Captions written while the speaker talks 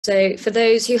So for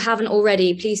those who haven't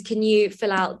already, please can you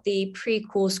fill out the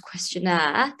pre-course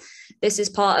questionnaire? This is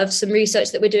part of some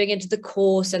research that we're doing into the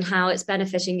course and how it's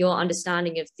benefiting your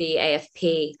understanding of the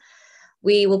AFP.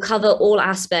 We will cover all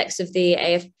aspects of the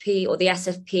AFP or the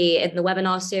SFP in the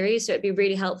webinar series, so it'd be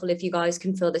really helpful if you guys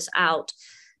can fill this out,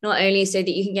 not only so that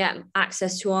you can get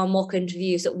access to our mock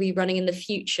interviews that will be running in the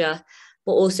future,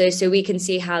 but also so we can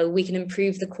see how we can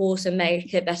improve the course and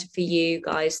make it better for you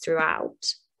guys throughout.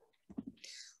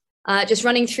 Just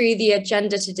running through the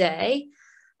agenda today,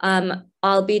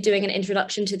 I'll be doing an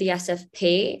introduction to the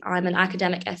SFP. I'm an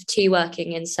academic FT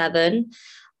working in 7.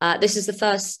 This is the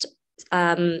first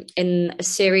in a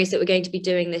series that we're going to be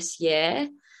doing this year.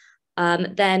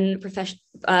 Then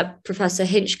Professor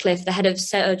Hinchcliffe, the head of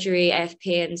surgery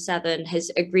AFP in 7, has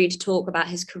agreed to talk about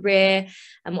his career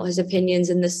and what his opinions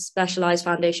in the Specialised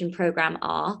Foundation Programme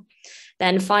are.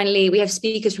 Then finally, we have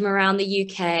speakers from around the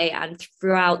UK and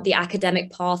throughout the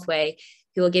academic pathway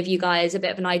who will give you guys a bit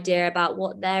of an idea about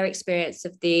what their experience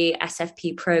of the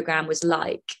SFP programme was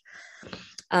like.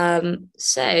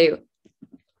 So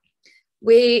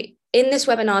in this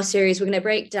webinar series, we're going to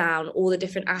break down all the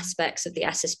different aspects of the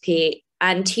SFP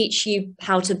and teach you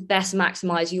how to best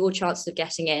maximise your chances of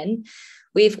getting in.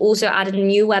 We've also added a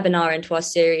new webinar into our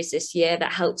series this year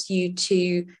that helps you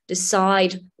to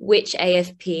decide which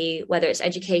AFP, whether it's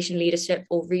education, leadership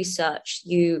or research,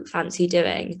 you fancy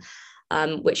doing,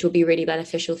 which will be really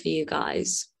beneficial for you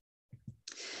guys.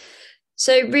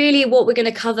 So really what we're going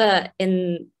to cover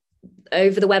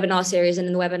over the webinar series and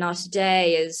in the webinar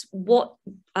today is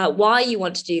why you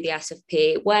want to do the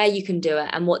SFP, where you can do it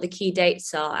and what the key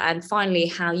dates are, and finally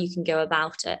how you can go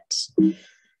about it.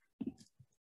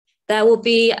 There will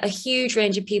be a huge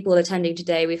range of people attending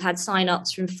today. We've had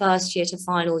sign-ups from first year to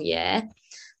final year.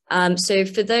 So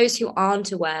for those who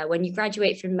aren't aware, when you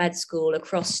graduate from med school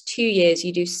across 2 years,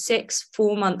 you do 6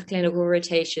 4-month clinical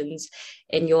rotations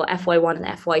in your FY1 and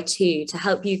FY2 to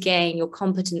help you gain your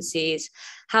competencies,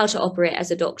 how to operate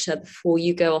as a doctor before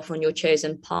you go off on your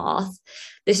chosen path.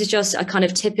 This is just a kind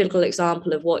of typical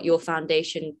example of what your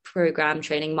foundation program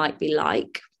training might be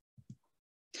like.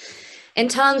 In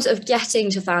terms of getting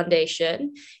to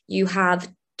foundation, you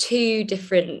have 2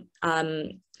 different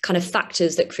kind of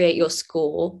factors that create your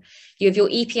score. You have your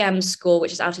EPM score,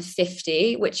 which is out of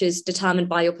 50, which is determined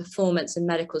by your performance in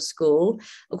medical school,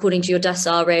 according to your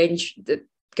decile range that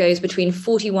goes between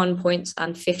 41 points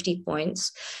and 50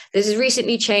 points. This has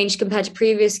recently changed compared to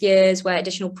previous years where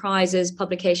additional prizes,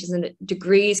 publications and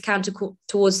degrees count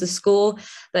towards the score,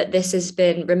 but this has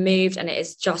been removed and it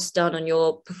is just done on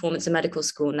your performance in medical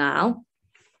school now.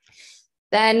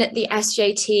 Then the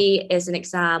SJT is an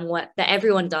exam that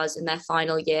everyone does in their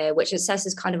final year, which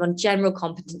assesses kind of on general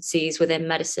competencies within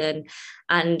medicine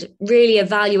and really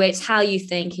evaluates how you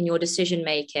think in your decision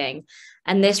making.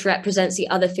 And this represents the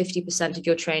other 50% of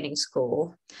your training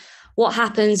score. What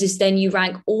happens is then you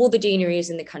rank all the deaneries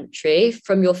in the country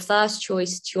from your first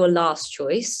choice to your last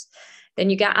choice. Then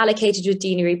you get allocated your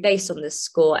deanery based on this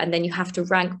score, and then you have to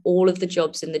rank all of the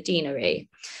jobs in the deanery.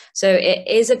 So it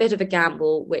is a bit of a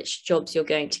gamble which jobs you're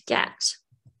going to get.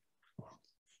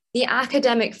 The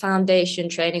academic foundation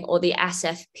training, or the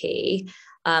SFP,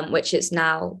 which it's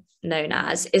now known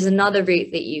as, is another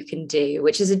route that you can do,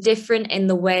 which is different in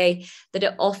the way that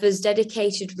it offers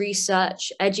dedicated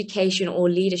research, education or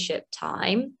leadership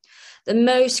time. The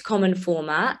most common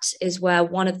format is where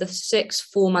one of the 6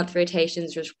 4-month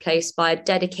rotations was replaced by a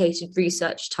dedicated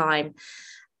research time.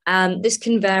 This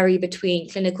can vary between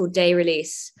clinical day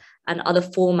release and other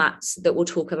formats that we'll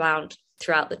talk about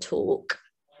throughout the talk.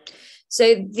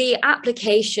 So the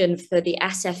application for the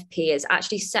SFP is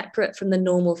actually separate from the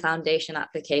normal foundation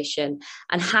application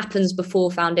and happens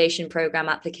before foundation program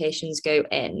applications go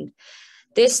in.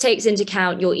 This takes into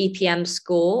account your EPM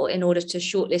score in order to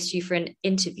shortlist you for an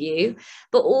interview,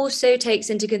 but also takes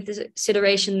into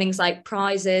consideration things like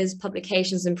prizes,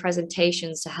 publications, and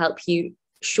presentations to help you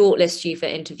shortlist you for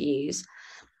interviews.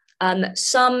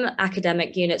 Some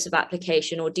academic units of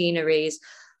application or deaneries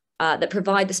that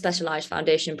provide the Specialised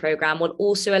Foundation Programme will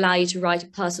also allow you to write a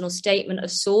personal statement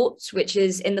of sorts, which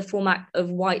is in the format of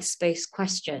white space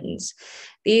questions.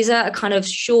 These are a kind of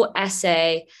short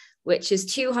essay which is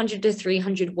 200 to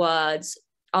 300 words,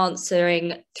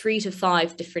 answering 3 to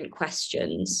 5 different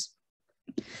questions.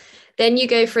 Then you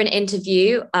go for an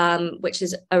interview, which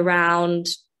is around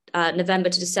November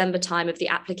to December time of the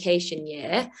application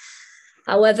year.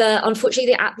 However,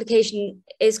 unfortunately, the application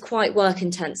is quite work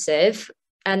intensive,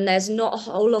 and there's not a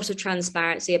whole lot of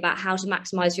transparency about how to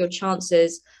maximise your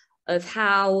chances of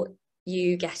how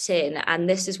you get in. And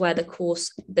this is where the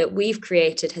course that we've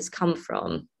created has come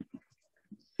from.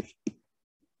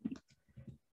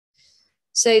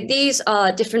 So these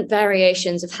are different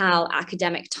variations of how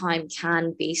academic time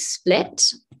can be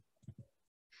split.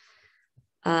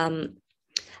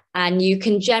 And you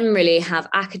can generally have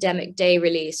academic day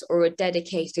release or a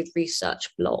dedicated research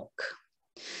block.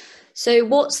 So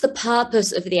what's the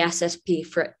purpose of the SSP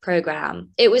programme?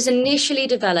 It was initially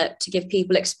developed to give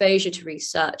people exposure to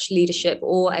research, leadership,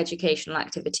 or educational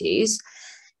activities.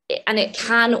 And it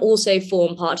can also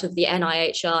form part of the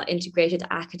NIHR integrated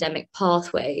academic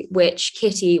pathway, which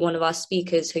Kitty, one of our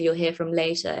speakers who you'll hear from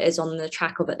later, is on the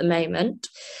track of at the moment.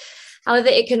 However,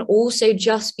 it can also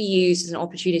just be used as an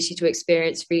opportunity to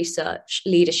experience research,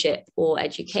 leadership, or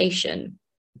education.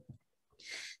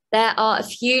 There are a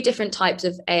few different types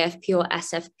of AFP or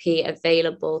SFP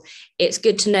available. It's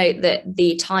good to note that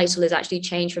the title has actually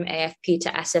changed from AFP to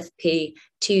SFP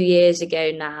 2 years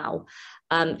ago now,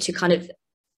 to kind of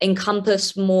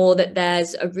encompass more that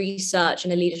there's a research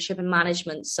and a leadership and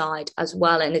management side as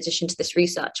well, in addition to this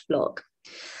research block.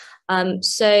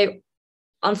 So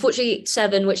unfortunately,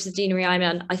 7, which is the deanery I'm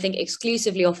in, I think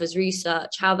exclusively offers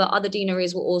research. However, other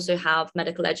deaneries will also have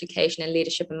medical education and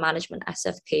leadership and management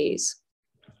SFPs.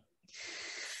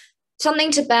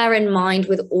 Something to bear in mind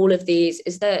with all of these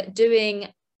is that doing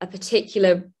a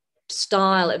particular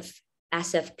style of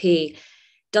SFP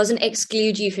doesn't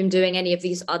exclude you from doing any of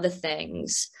these other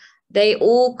things. They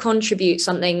all contribute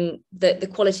something that the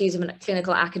qualities of a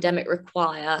clinical academic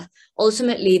require.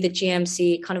 Ultimately, the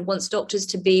GMC kind of wants doctors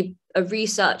to be a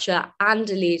researcher and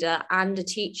a leader and a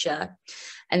teacher.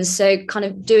 And so kind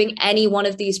of doing any one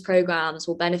of these programs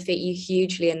will benefit you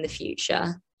hugely in the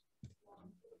future.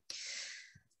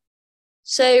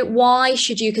 So why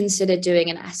should you consider doing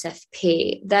an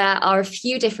SFP? There are a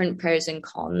few different pros and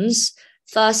cons.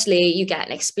 Firstly, you get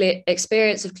an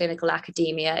experience of clinical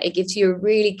academia. It gives you a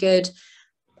really good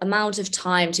amount of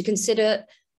time to consider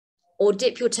or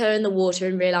dip your toe in the water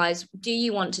and realize, do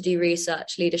you want to do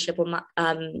research, leadership, or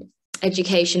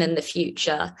education in the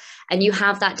future? And you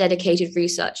have that dedicated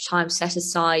research time set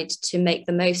aside to make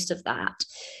the most of that.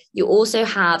 You also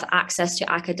have access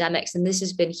to academics, and this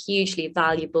has been hugely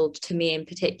valuable to me in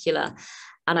particular.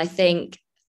 And I think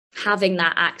having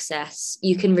that access,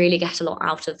 you can really get a lot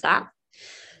out of that.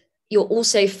 You're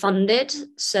also funded,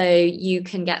 so you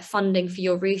can get funding for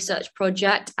your research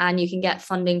project, and you can get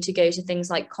funding to go to things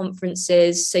like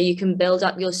conferences, so you can build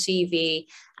up your CV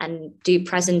and do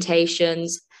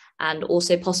presentations, and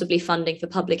also possibly funding for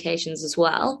publications as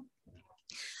well.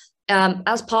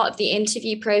 As part of the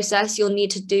interview process, you'll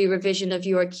need to do revision of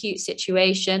your acute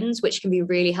situations, which can be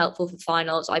really helpful for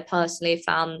finals. I personally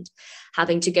found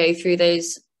having to go through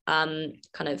those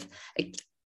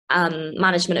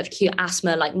management of acute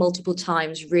asthma like multiple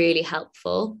times really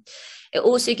helpful. It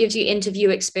also gives you interview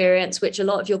experience, which a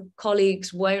lot of your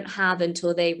colleagues won't have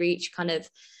until they reach kind of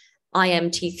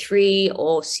IMT3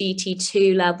 or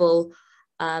CT2 level.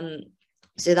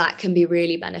 So that can be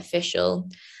really beneficial.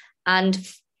 And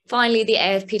finally, the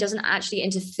AFP doesn't actually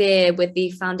interfere with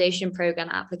the foundation program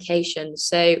application.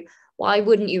 So why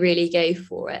wouldn't you really go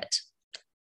for it?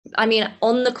 I mean,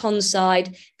 on the con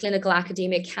side, clinical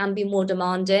academia can be more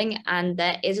demanding, and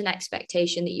there is an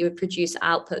expectation that you would produce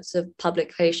outputs of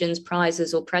publications,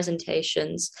 prizes, or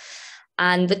presentations.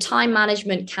 And the time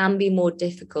management can be more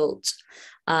difficult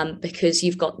because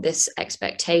you've got this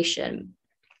expectation.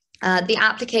 The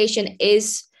application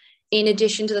is in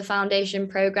addition to the foundation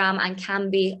program and can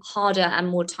be harder and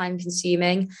more time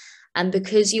consuming. And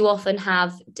because you often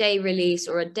have day release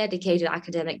or a dedicated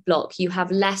academic block, you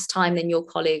have less time than your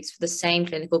colleagues for the same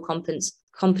clinical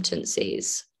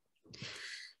competencies.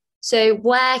 So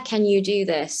where can you do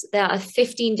this? There are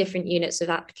 15 different units of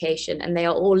application, and they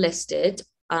are all listed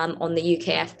on the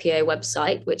UKFPO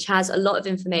website, which has a lot of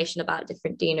information about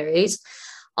different deaneries.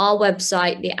 Our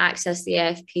website, the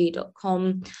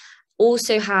accesstheafp.com,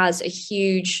 also has a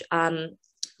huge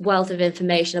wealth of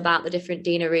information about the different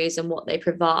deaneries and what they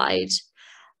provide.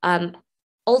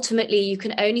 Ultimately, you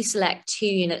can only select 2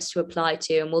 units to apply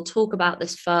to, and we'll talk about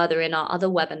this further in our other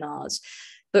webinars.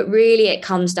 But really, it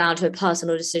comes down to a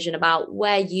personal decision about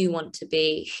where you want to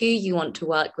be, who you want to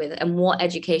work with, and what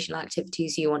educational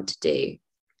activities you want to do.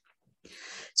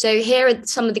 So here are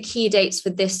some of the key dates for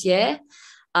this year.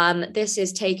 This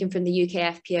is taken from the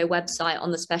UKFPO website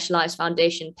on the Specialised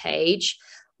Foundation page.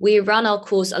 We run our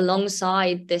course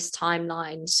alongside this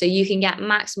timeline, so you can get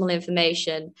maximal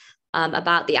information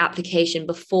about the application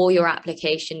before your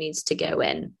application needs to go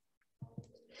in.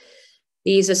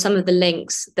 These are some of the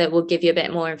links that will give you a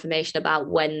bit more information about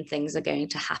when things are going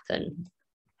to happen.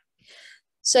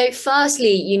 So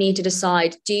firstly, you need to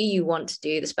decide, do you want to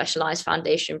do the Specialised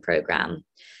Foundation Programme?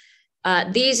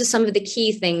 These are some of the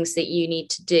key things that you need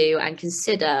to do and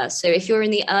consider. So if you're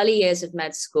in the early years of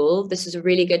med school, this is a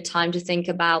really good time to think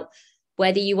about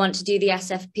whether you want to do the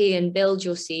SFP and build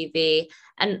your CV,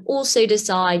 and also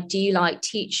decide, do you like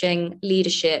teaching,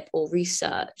 leadership, or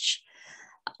research?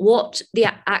 What the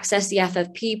Access the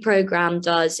FFP program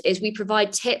does is we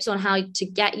provide tips on how to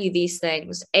get you these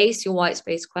things, ace your white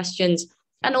space questions,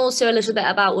 and also a little bit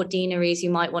about what deaneries you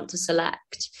might want to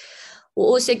select. We'll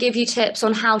also give you tips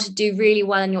on how to do really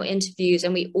well in your interviews,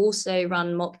 and we also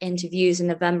run mock interviews in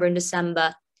November and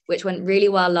December, which went really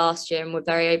well last year and were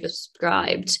very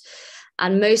oversubscribed.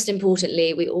 And most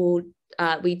importantly,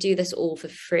 we do this all for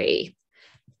free.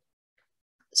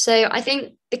 So I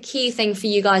think the key thing for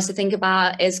you guys to think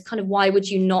about is kind of, why would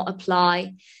you not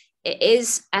apply? It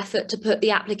is effort to put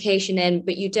the application in,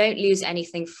 but you don't lose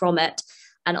anything from it.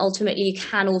 And ultimately, you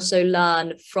can also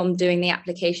learn from doing the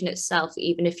application itself,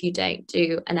 even if you don't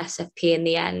do an SFP in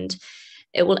the end.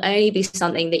 It will only be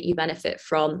something that you benefit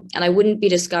from. And I wouldn't be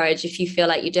discouraged if you feel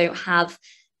like you don't have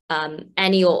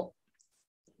any or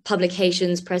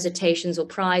publications, presentations, or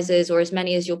prizes, or as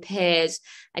many as your peers,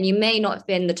 and you may not have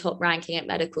been the top ranking at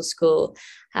medical school.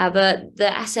 However, the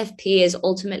SFP is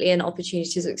ultimately an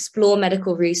opportunity to explore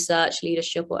medical research,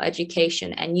 leadership, or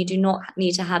education, and you do not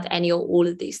need to have any or all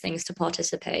of these things to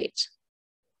participate.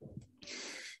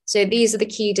 So these are the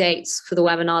key dates for the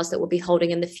webinars that we'll be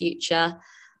holding in the future.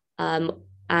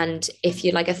 And if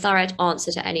you'd like a thorough answer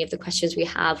to any of the questions we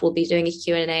have, we'll be doing a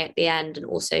Q&A at the end. And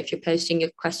also, if you're posting your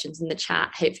questions in the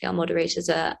chat, hopefully our moderators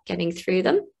are getting through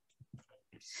them.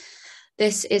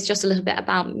 This is just a little bit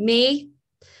about me.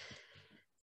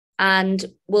 And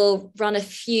we'll run a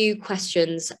few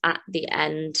questions at the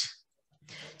end.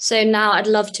 So now I'd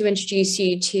love to introduce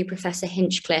you to Professor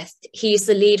Hinchcliffe. He's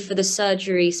the lead for the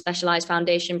Surgery Specialised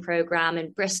Foundation Programme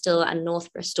in Bristol and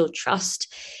North Bristol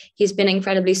Trust. He's been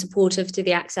incredibly supportive to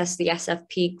the Access the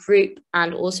SFP group,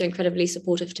 and also incredibly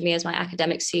supportive to me as my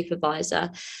academic supervisor.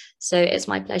 So it's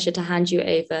my pleasure to hand you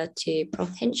over to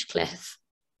Prof Hinchcliffe.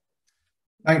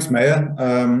 Thanks, Maya,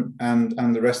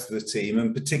 and the rest of the team,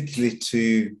 and particularly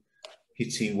to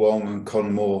Hitty Wong and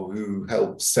Con Moore, who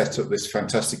helped set up this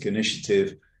fantastic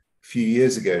initiative a few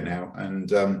years ago now.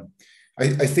 And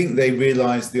I think they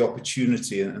realised the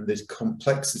opportunity and the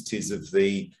complexities of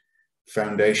the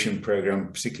foundation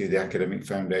programme, particularly the academic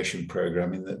foundation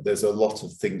programme, in that there's a lot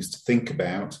of things to think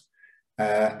about.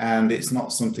 And it's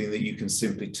not something that you can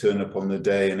simply turn up on the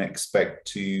day and expect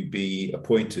to be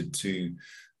appointed to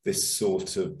this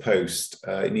sort of post.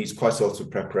 It needs quite a lot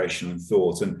of preparation and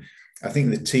thought. And I think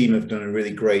the team have done a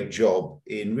really great job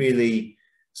in really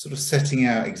sort of setting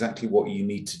out exactly what you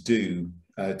need to do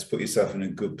to put yourself in a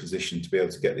good position to be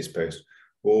able to get this post,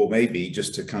 or maybe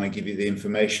just to kind of give you the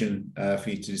information for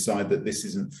you to decide that this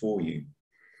isn't for you.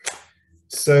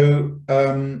 So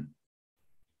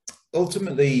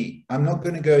ultimately, I'm not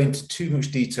going to go into too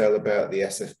much detail about the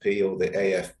SFP or the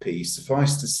AFP.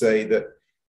 Suffice to say that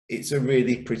it's a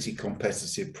really pretty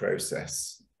competitive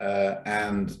process,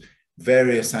 and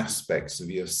various aspects of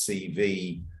your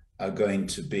CV are going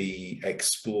to be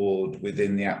explored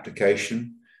within the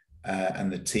application,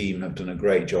 and the team have done a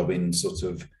great job in sort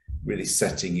of really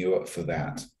setting you up for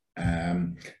that.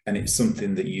 And it's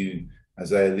something that you,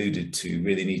 as I alluded to,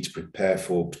 really need to prepare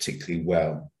for particularly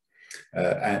well.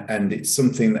 And it's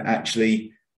something that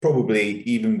actually, probably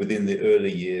even within the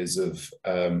early years of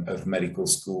medical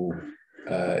school,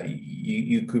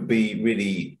 you could be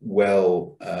really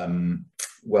well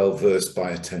versed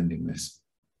by attending this.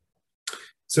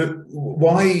 So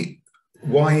why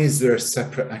is there a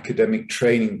separate academic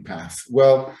training path?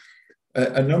 Well,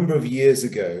 a number of years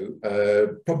ago,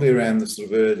 probably around the sort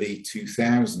of early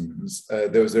 2000s,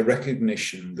 there was a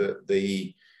recognition that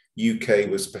the UK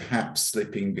was perhaps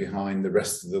slipping behind the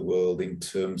rest of the world in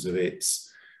terms of its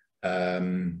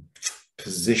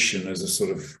position as a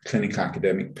sort of clinical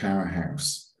academic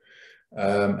powerhouse.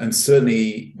 And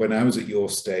certainly when I was at your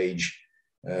stage,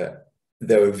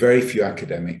 there were very few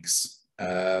academics.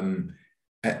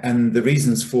 And the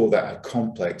reasons for that are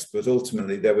complex, but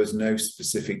ultimately there was no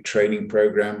specific training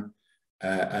program,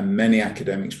 and many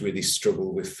academics really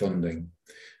struggled with funding.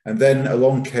 And then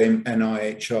along came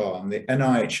NIHR, and the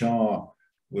NIHR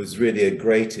was really a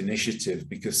great initiative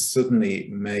because suddenly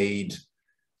it made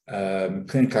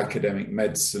clinical academic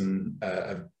medicine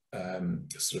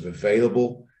sort of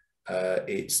available.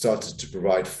 It started to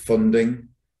provide funding,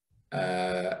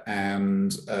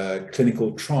 and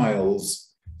clinical trials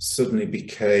suddenly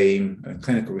became,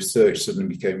 clinical research suddenly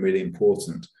became really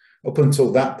important. Up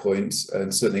until that point,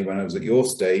 and certainly when I was at your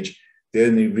stage, the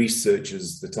only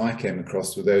researchers that I came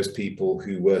across were those people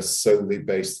who were solely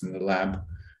based in the lab,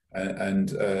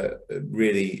 and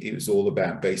really it was all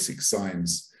about basic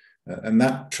science, and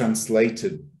that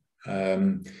translated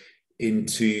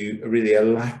into really a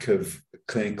lack of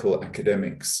clinical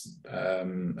academics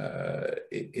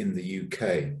in the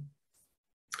UK.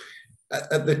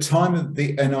 At the time that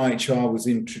the NIHR was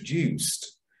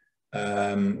introduced,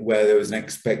 where there was an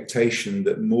expectation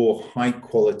that more high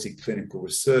quality clinical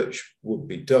research would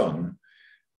be done,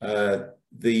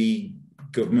 the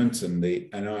government and the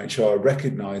NIHR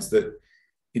recognised that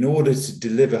in order to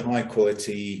deliver high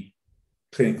quality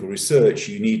clinical research,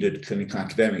 you needed clinical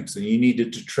academics, and you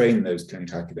needed to train those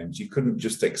clinical academics. You couldn't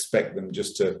just expect them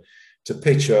just to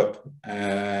pitch up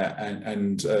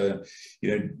and you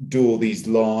know, do all these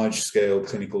large scale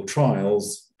clinical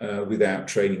trials without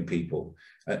training people.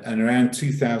 And around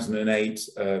 2008,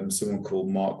 someone called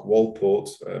Mark Walport,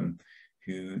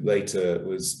 who later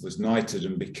was knighted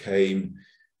and became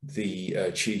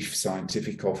the chief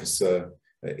scientific officer,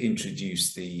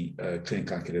 introduced the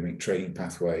clinical academic training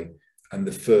pathway. And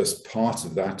the first part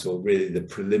of that, or really the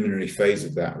preliminary phase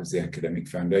of that, was the Academic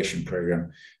Foundation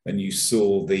Programme. And you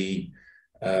saw the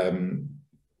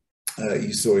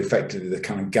effectively the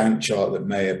kind of Gantt chart that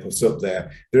Mayer put up there.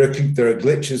 There are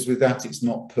glitches with that. It's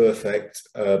not perfect,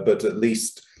 but at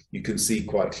least you can see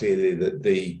quite clearly that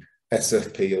the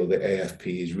SFP or the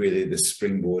AFP is really the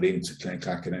springboard into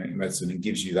clinical academic medicine and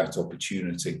gives you that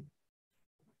opportunity.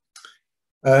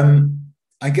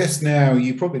 I guess now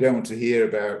you probably don't want to hear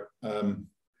about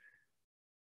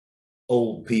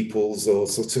old people's or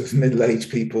sort of middle-aged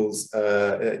people's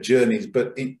journeys,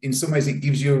 but in some ways it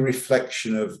gives you a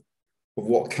reflection of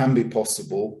what can be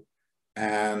possible,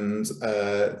 and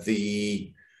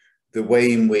the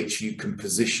way in which you can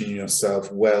position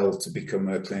yourself well to become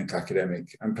a clinical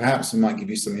academic. And perhaps it might give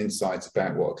you some insights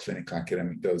about what a clinical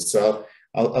academic does. So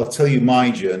I'll tell you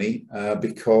my journey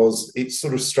because it's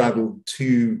sort of straddled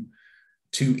two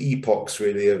epochs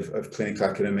really of clinical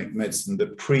academic medicine, the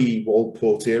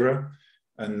pre-Walport era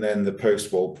and then the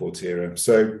post-Walport era.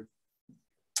 So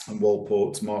Mark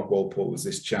Walport was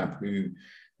this chap who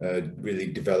really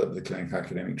developed the clinical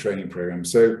academic training program.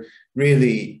 So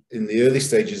really in the early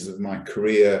stages of my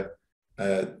career,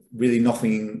 really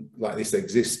nothing like this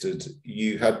existed.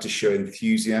 You had to show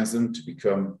enthusiasm to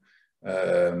become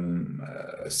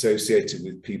associated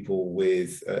with people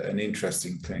with an interest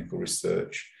in clinical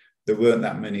research. There weren't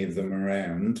that many of them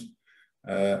around.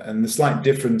 And the slight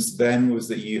difference then was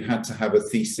that you had to have a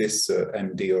thesis, a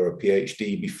MD or a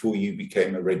PhD before you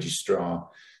became a registrar.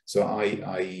 So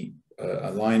I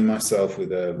aligned myself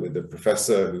with a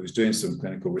professor who was doing some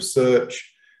clinical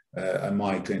research, and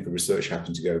my clinical research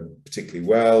happened to go particularly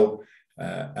well.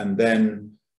 And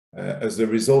then as a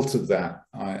result of that,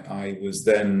 I was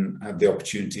then had the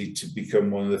opportunity to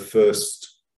become one of the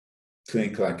first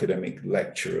clinical academic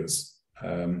lecturers.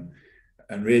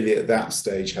 And really at that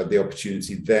stage had the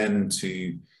opportunity then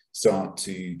to start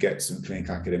to get some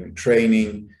clinical academic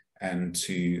training and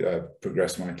to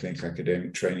progress my clinical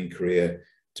academic training career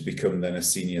to become then a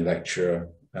senior lecturer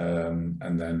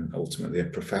and then ultimately a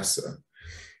professor.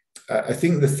 I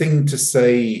think the thing to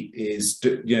say is,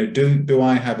 do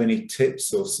I have any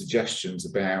tips or suggestions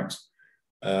about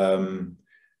the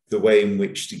way in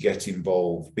which to get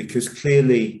involved? Because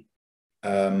clearly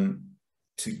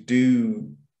to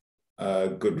do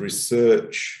good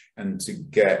research and to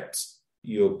get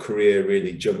your career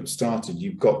really jump started,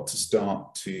 you've got to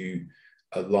start to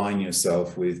align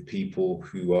yourself with people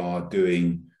who are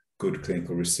doing good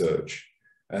clinical research.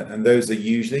 And those are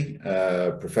usually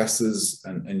professors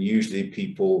and usually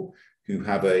people who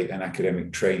have an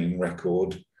academic training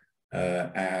record.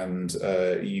 And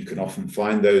you can often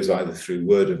find those either through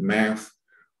word of mouth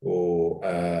or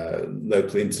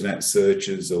local internet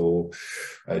searches or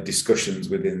discussions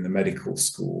within the medical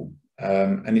school.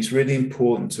 And it's really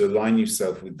important to align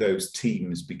yourself with those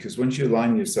teams, because once you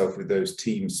align yourself with those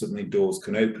teams, suddenly doors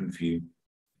can open for you.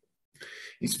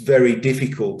 It's very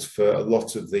difficult for a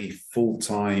lot of the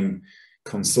full-time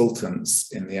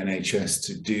consultants in the NHS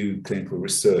to do clinical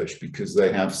research because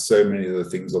they have so many other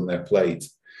things on their plate.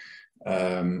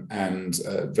 And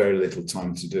very little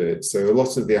time to do it. So a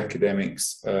lot of the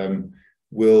academics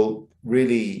will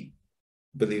really,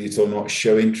 believe it or not,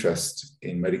 show interest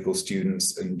in medical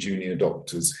students and junior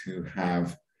doctors who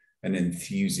have an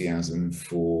enthusiasm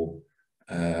for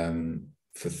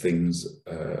things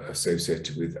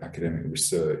associated with academic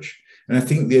research. And I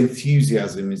think the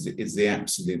enthusiasm is the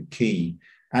absolute key.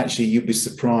 Actually, you'd be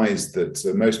surprised that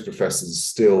most professors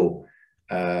still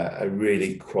are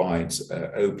really quite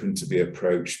open to be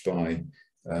approached by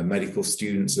medical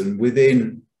students, and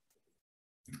within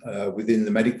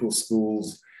the medical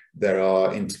schools There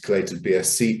are intercalated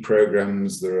BSc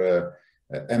programs, there are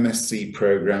MSc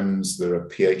programs, there are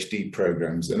PhD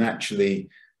programs, and actually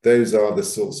those are the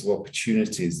sorts of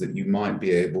opportunities that you might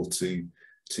be able to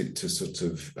sort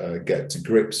of get to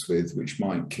grips with, which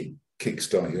might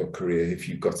kickstart your career if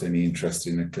you've got any interest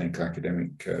in a clinical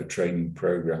academic training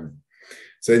program.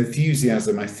 So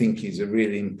enthusiasm, I think, is a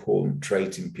really important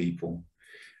trait in people.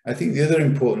 I think the other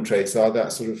important traits are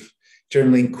that sort of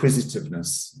general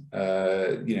inquisitiveness.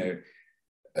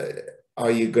 Are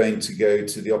you going to go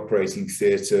to the operating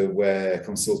theatre where a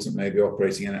consultant may be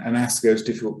operating and ask those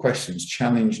difficult questions,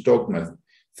 challenge dogma,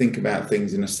 think about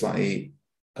things in a slightly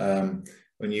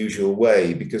unusual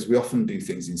way? Because we often do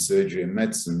things in surgery and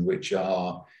medicine which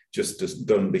are just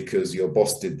done because your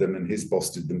boss did them and his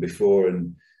boss did them before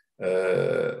and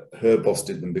her boss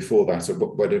did them before that, or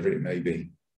whatever it may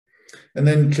be. And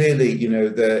then clearly,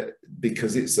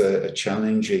 because it's a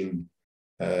challenging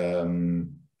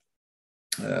thing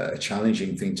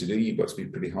to do, you've got to be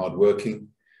pretty hardworking,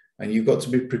 and you've got to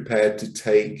be prepared to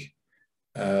take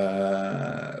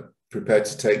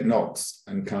knocks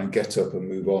and kind of get up and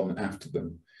move on after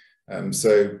them.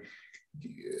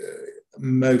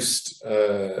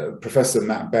 Professor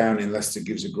Matt Bown in Leicester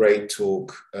gives a great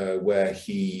talk where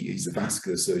he's a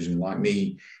vascular surgeon like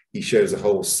me. He shows a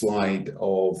whole slide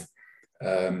of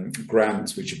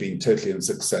grants which have been totally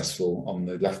unsuccessful on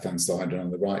the left-hand side, and on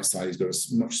the right side he's got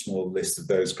a much smaller list of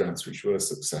those grants which were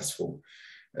successful.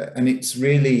 And it's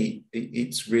really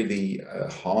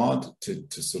hard to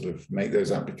sort of make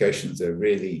those applications. They're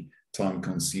really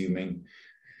time-consuming.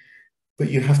 But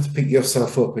you have to pick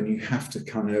yourself up and you have to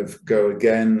kind of go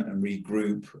again and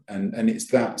regroup. And it's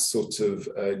that sort of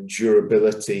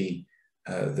durability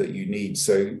that you need.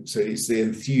 So it's the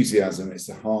enthusiasm, it's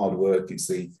the hard work, it's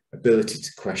the ability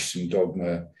to question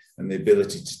dogma and the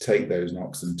ability to take those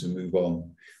knocks and to move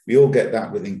on. We all get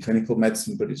that within clinical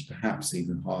medicine, but it's perhaps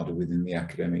even harder within the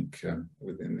academic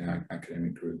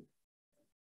group.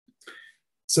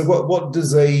 So what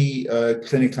does a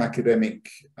clinical academic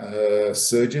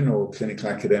surgeon or clinical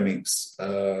academic's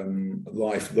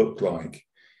life look like?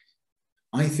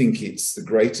 I think it's the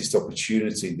greatest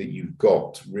opportunity that you've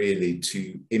got really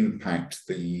to impact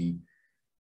the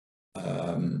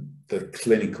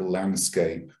clinical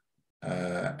landscape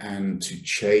and to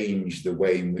change the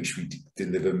way in which we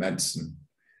deliver medicine.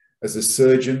 As a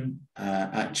surgeon,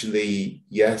 actually,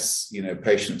 yes,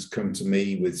 patients come to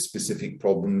me with specific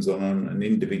problems on an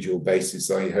individual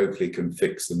basis. I hopefully can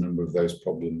fix a number of those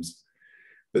problems.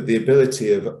 But the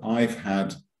ability I've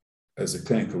had as a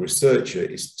clinical researcher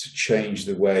is to change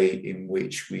the way in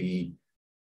which we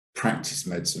practice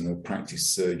medicine or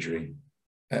practice surgery.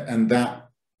 And that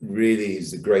really is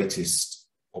the greatest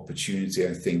opportunity,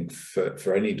 I think,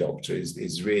 for any doctor,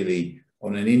 is really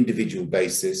on an individual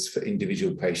basis for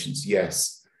individual patients.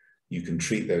 Yes, you can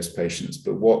treat those patients,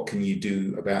 but what can you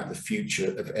do about the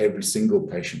future of every single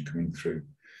patient coming through?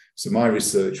 So my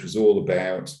research was all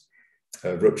about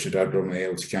ruptured abdominal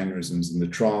aortic aneurysms, and the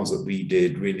trials that we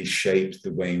did really shaped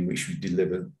the way in which we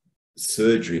deliver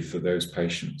surgery for those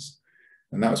patients.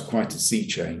 And that was quite a sea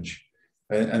change.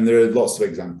 And there are lots of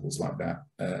examples like that.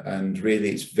 And really,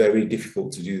 it's very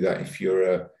difficult to do that if you're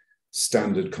a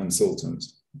standard consultant.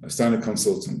 A standard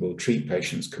consultant will treat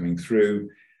patients coming through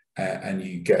and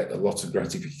you get a lot of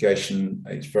gratification.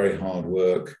 It's very hard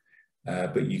work,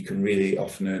 but you can really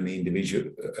often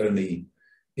only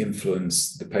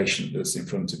influence the patient that's in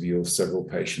front of you or several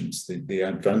patients. The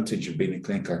advantage of being a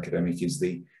clinical academic is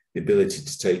the ability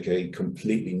to take a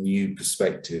completely new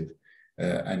perspective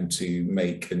and to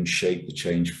make and shape the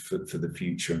change for the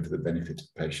future and for the benefit of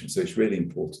the patient. So it's really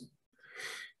important.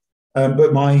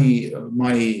 But my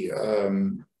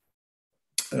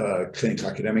clinical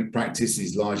academic practice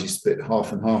is largely split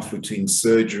half and half between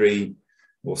surgery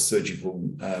or surgical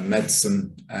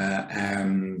medicine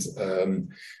and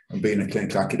being a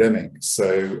clinical academic.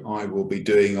 So I will be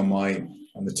doing on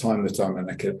the time that I'm an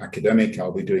academic,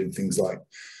 I'll be doing things like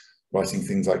writing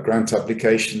things like grant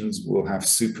applications. We'll have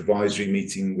supervisory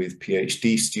meeting with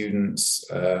PhD students.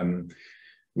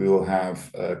 We will have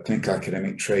clinical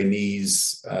academic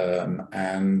trainees,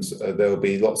 and there'll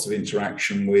be lots of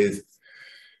interaction with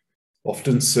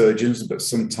often surgeons, but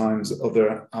sometimes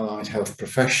other allied health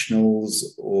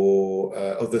professionals or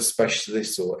other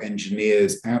specialists or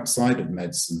engineers outside of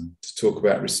medicine to talk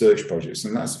about research projects.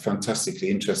 And that's a fantastically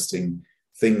interesting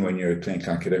thing when you're a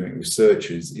clinical academic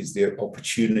researcher, is the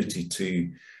opportunity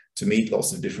to meet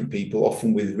lots of different people,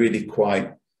 often with really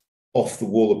quite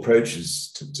off-the-wall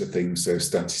approaches to things. So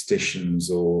statisticians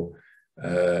or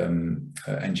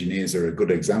engineers are a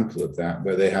good example of that,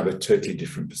 where they have a totally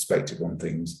different perspective on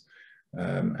things.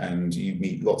 and you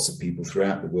meet lots of people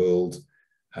throughout the world,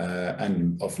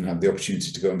 and often have the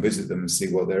opportunity to go and visit them and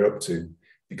see what they're up to,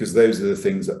 because those are the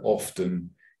things that often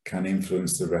can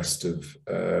influence the rest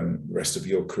of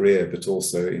your career, but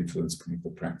also influence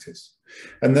clinical practice.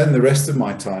 And then the rest of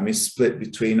my time is split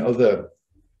between other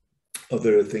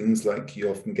things, like you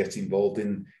often get involved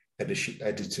in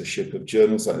editorship of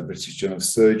journals like the British Journal of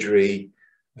Surgery.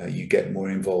 You get more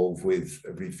involved with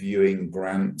reviewing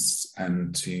grants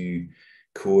and to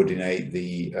coordinate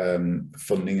the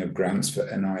funding of grants for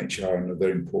NIHR and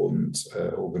other important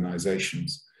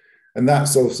organisations. And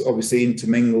that's also obviously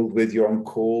intermingled with your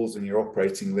on-calls and your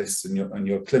operating lists and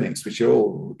your clinics, which are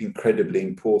all incredibly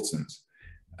important.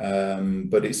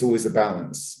 But it's always a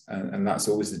balance, and that's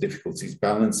always the difficulties,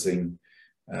 balancing,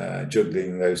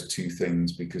 juggling those two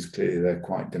things, because clearly they're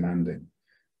quite demanding.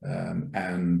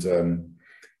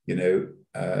 You know,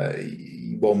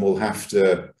 one will have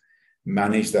to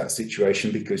manage that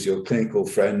situation, because your clinical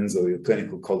friends or your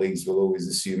clinical colleagues will always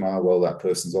assume, oh, well, that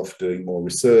person's off doing more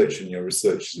research, and your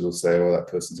researchers will say, oh, that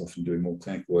person's often doing more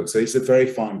clinical work. So it's a very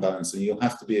fine balance, and you'll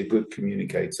have to be a good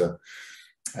communicator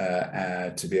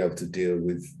to be able to deal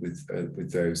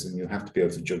with those, and you'll have to be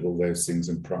able to juggle those things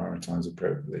and prioritize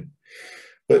appropriately.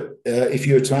 But if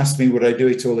you were to ask me, would I do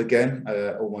it all again?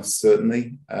 Almost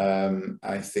certainly.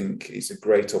 I think it's a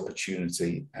great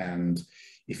opportunity, and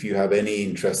if you have any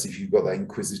interest, if you've got that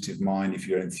inquisitive mind, if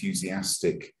you're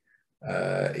enthusiastic,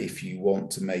 if you want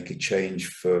to make a change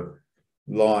for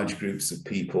large groups of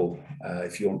people,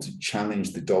 if you want to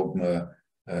challenge the dogma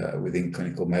within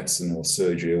clinical medicine or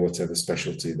surgery or whatever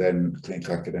specialty, then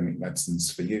clinical academic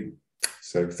medicine's for you.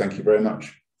 So thank you very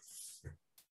much.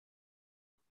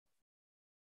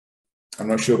 I'm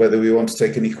not sure whether we want to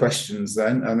take any questions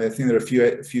then. I mean, I think there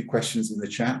are a few questions in the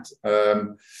chat.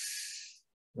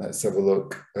 Let's have a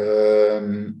look.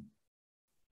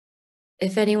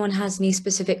 If anyone has any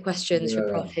specific questions for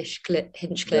Prof. Hinchcliffe,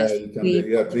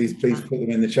 please put them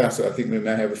in the chat. I think we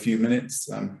may have a few minutes.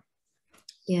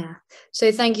 Yeah,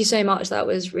 so thank you so much. That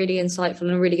was really insightful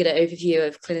and a really good overview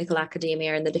of clinical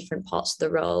academia and the different parts of the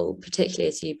role, particularly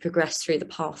as you progress through the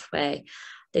pathway.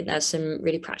 I think there's some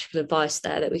really practical advice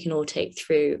there that we can all take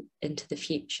through into the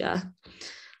future.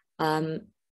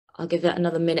 I'll give it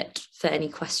another minute for any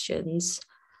questions.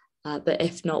 But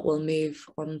if not, we'll move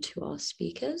on to our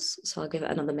speakers. So I'll give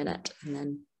it another minute and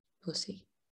then we'll see.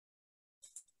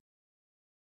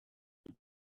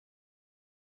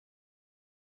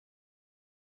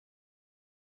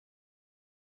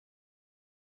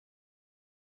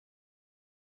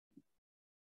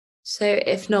 So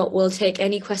if not, we'll take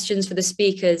any questions for the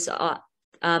speakers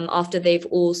after they've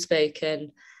all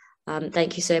spoken.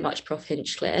 Thank you so much, Prof.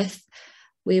 Hinchcliffe.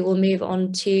 We will move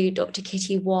on to Dr.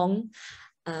 Kitty Wong,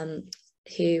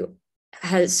 who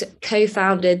has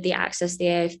co-founded the Access the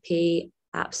AFP,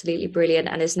 absolutely brilliant,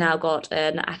 and has now got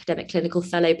an academic clinical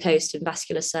fellow post in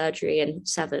vascular surgery in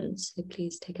Severn. So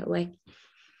please take it away.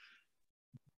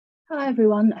 Hi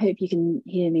everyone, I hope you can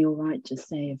hear me all right, just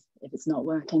say if it's not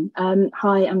working.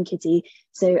 Hi, I'm Kitty.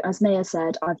 So as Maya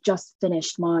said, I've just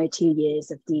finished my 2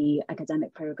 years of the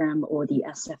academic programme, or the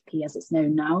SFP as it's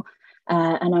known now.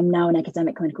 And I'm now an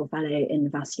academic clinical fellow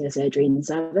in vascular surgery in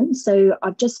Severn. So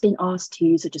I've just been asked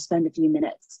to sort of spend a few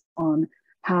minutes on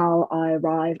how I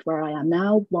arrived where I am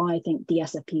now, why I think the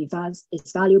SFP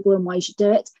is valuable and why you should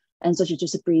do it, and sort of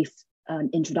just a brief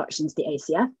introduction to the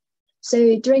ACF.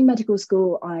 So during medical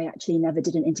school, I actually never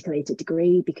did an intercalated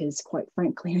degree because, quite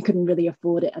frankly, I couldn't really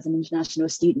afford it as an international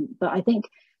student. But I think,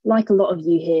 like a lot of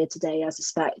you here today, I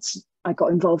suspect I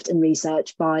got involved in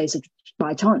research by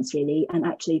chance, really, and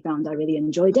actually found I really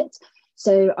enjoyed it.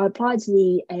 So I applied to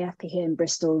the AFP here in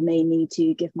Bristol, mainly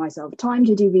to give myself time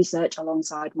to do research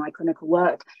alongside my clinical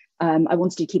work. I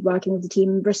wanted to keep working with the team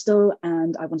in Bristol,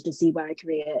 and I wanted to see where a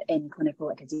career in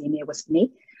clinical academia was for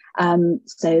me.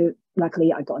 So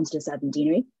luckily I got into the Severn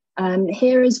Deanery.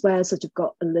 Here is where I sort of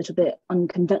got a little bit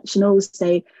unconventional.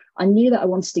 So I knew that I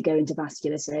wanted to go into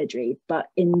vascular surgery, but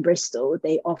in Bristol,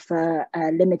 they offer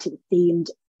a limited themed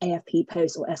AFP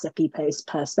post or SFP post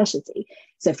per specialty.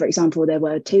 So for example, there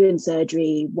were 2 in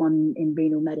surgery, 1 in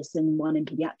renal medicine, 1 in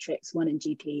pediatrics, 1 in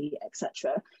GP,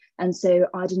 etc. And so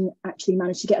I didn't actually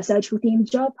manage to get a surgical themed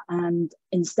job, and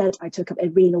instead I took up a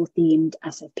renal themed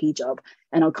SFP job.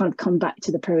 And I'll kind of come back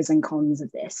to the pros and cons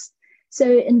of this. So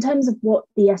in terms of what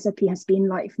the SFP has been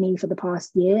like for me for the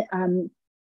past year,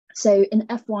 so in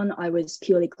F1, I was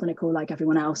purely clinical like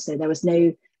everyone else. So there was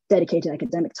no dedicated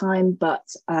academic time, but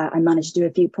I managed to do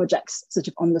a few projects sort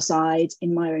of on the side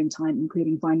in my own time,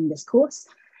 including finding this course.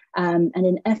 And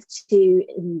in F2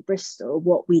 in Bristol,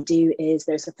 what we do is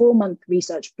there's a 4-month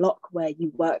research block where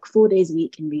you work 4 days a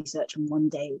week in research and 1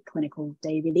 day clinical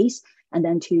day release, and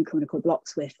then 2 clinical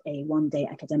blocks with a 1-day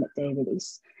academic day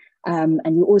release. And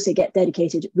you also get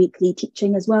dedicated weekly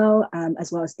teaching as well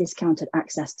as discounted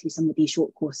access to some of these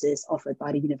short courses offered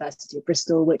by the University of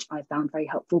Bristol, which I found very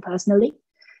helpful personally.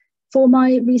 For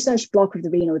my research block of the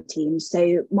renal team,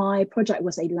 so my project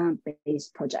was a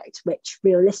lab-based project, which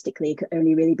realistically could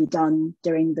only really be done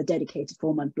during the dedicated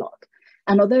 4-month block.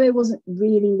 And although it wasn't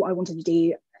really what I wanted to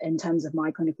do in terms of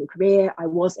my clinical career, I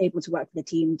was able to work with the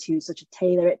team to sort of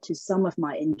tailor it to some of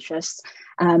my interests.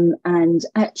 And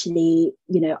actually,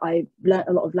 you know, I learned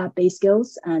a lot of lab-based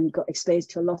skills and got exposed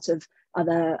to a lot of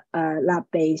other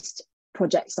lab-based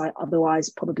projects I otherwise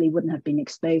probably wouldn't have been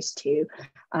exposed to,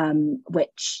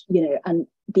 which, you know, and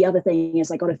the other thing is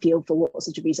I got a feel for what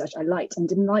sort of research I liked and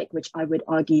didn't like, which I would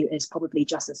argue is probably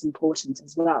just as important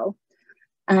as well.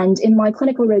 And in my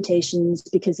clinical rotations,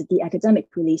 because of the academic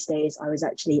release days, I was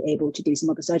actually able to do some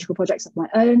other surgical projects of my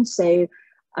own. So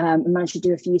I managed to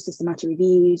do a few systematic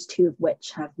reviews, 2 of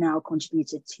which have now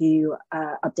contributed to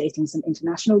updating some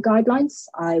international guidelines.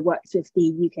 I worked with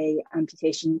the UK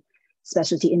Amputation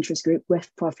Specialty Interest Group with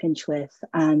Prof Hinchcliffe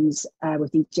and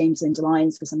with the James Lind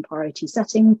Alliance for some priority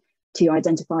setting to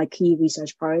identify key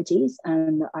research priorities.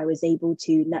 And I was able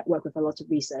to network with a lot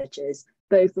of researchers,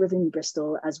 both within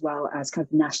Bristol as well as kind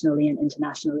of nationally and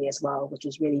internationally as well, which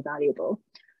was really valuable.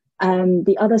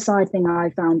 The other side thing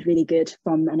I found really good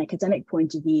from an academic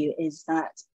point of view is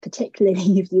that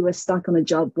particularly if you were stuck on a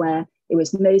job where it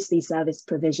was mostly service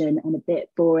provision and a bit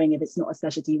boring if it's not a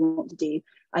specialty you want to do,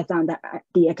 I found that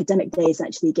the academic days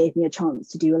actually gave me a chance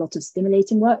to do a lot of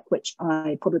stimulating work, which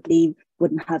I probably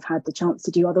wouldn't have had the chance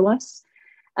to do otherwise.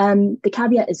 The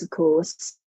caveat is, of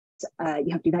course,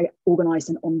 you have to be very organised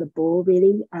and on the ball,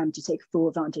 really, to take full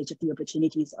advantage of the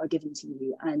opportunities that are given to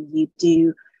you. And you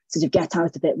do sort of get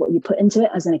out of it what you put into it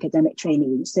as an academic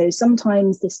trainee. So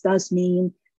sometimes this does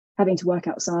mean having to work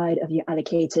outside of your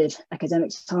allocated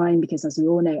academic time, because as we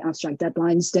all know, abstract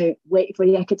deadlines don't wait for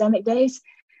the academic days.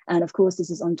 And of course, this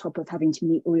is on top of having to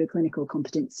meet all your clinical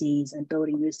competencies and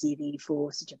building your CV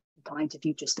for sort of applying to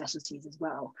future specialties as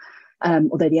well.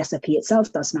 Although the SFP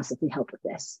itself does massively help with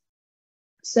this.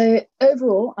 So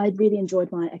overall, I really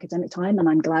enjoyed my academic time and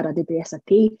I'm glad I did the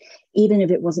SFP, even if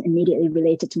it wasn't immediately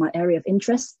related to my area of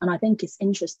interest. And I think it's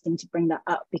interesting to bring that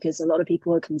up because a lot of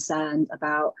people are concerned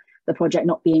about the project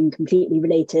not being completely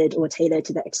related or tailored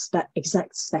to the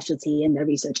exact specialty in their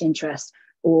research interest,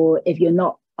 or if you're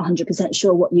not 100%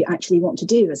 sure what you actually want to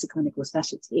do as a clinical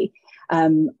specialty.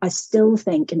 I still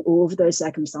think in all of those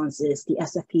circumstances, the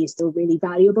SFP is still really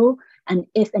valuable. And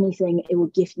if anything, it will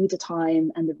give you the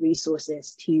time and the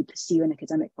resources to pursue an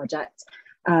academic project.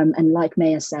 And like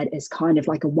Maya said, it's kind of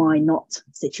like a why not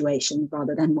situation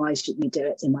rather than why should you do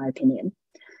it, in my opinion.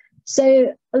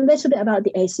 So a little bit about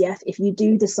the ACF. If you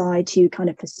do decide to kind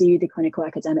of pursue the clinical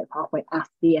academic pathway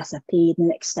after the SFP, the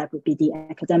next step would be the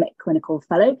academic clinical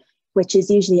fellow, which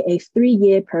is usually a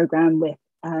 3-year program with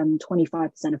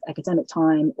 25% of academic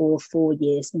time or 4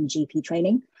 years in GP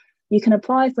training. You can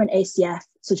apply for an ACF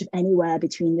sort of anywhere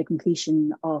between the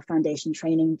completion of foundation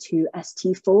training to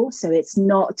ST4. So it's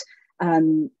not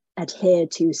adhered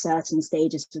to certain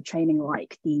stages of training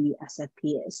like the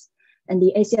SFP is. And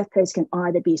the ACF post can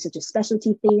either be sort of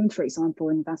specialty themed, for example,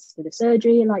 in vascular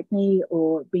surgery like me,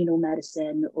 or renal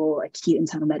medicine or acute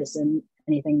internal medicine,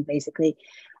 anything basically.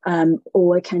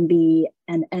 Or it can be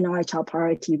an NIHR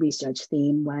priority research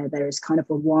theme where there is kind of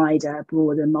a wider,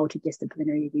 broader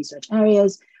multidisciplinary research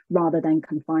areas rather than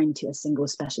confined to a single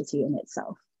specialty in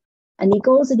itself. And the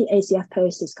goals of the ACF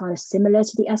post is kind of similar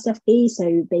to the SFP.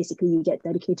 So basically you get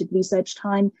dedicated research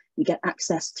time, you get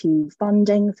access to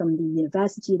funding from the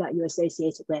university that you're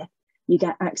associated with, you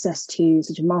get access to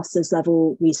sort of master's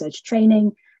level research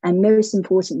training. And most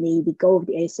importantly, the goal of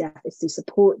the ACF is to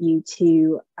support you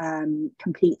to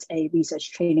complete a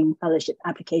research training fellowship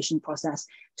application process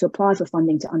to apply for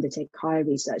funding to undertake higher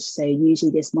research. So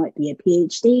usually this might be a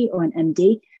PhD or an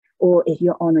MD, or if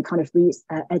you're on a kind of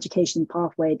education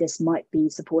pathway, this might be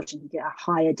supporting you to get a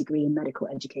higher degree in medical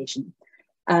education.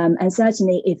 And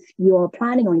certainly if you're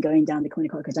planning on going down the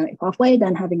clinical academic pathway,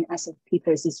 then having an SFP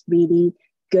post is really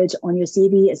good on your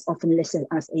CV. It's often listed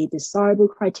as a desirable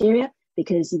criteria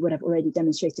because you would have already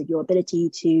demonstrated your ability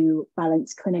to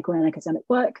balance clinical and academic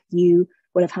work. You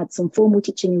would have had some formal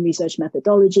teaching and research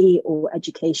methodology or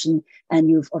education, and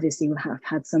you've obviously have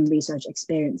had some research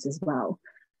experience as well.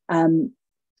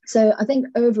 So I think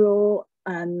overall,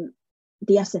 the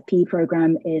SFP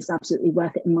program is absolutely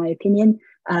worth it in my opinion.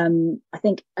 I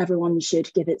think everyone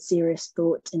should give it serious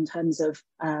thought in terms of,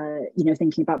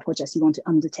 thinking about projects you want to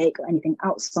undertake or anything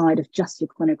outside of just your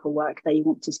clinical work that you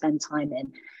want to spend time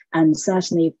in. And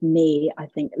certainly for me, I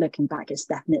think looking back, it's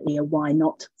definitely a why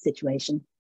not situation.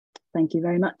 Thank you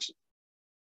very much.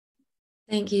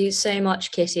 Thank you so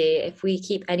much, Kitty. If we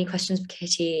keep any questions for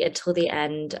Kitty until the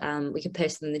end, we can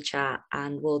post them in the chat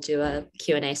and we'll do a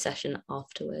Q&A session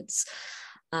afterwards.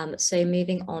 So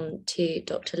moving on to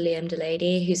Dr. Liam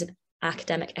Delaney, who's an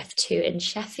academic F2 in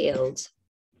Sheffield.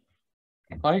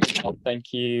 Hi,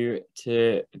 thank you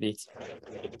to the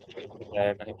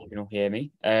I hope you can all hear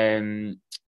me.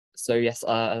 So yes,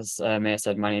 as Maya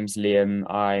said, my name's Liam.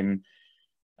 I'm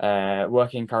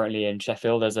working currently in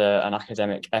Sheffield as an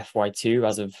academic FY2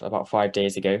 as of about 5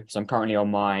 days ago. So I'm currently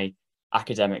on my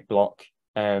academic block.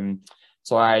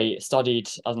 So I studied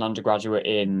as an undergraduate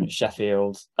in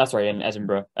in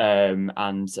Edinburgh,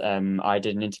 and I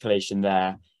did an intercalation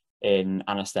there in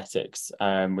anaesthetics,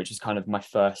 which was kind of my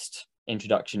first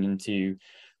introduction into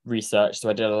research.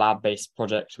 So I did a lab-based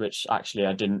project, which actually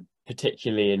I didn't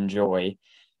particularly enjoy.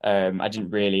 I didn't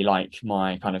really like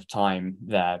my kind of time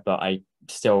there, but I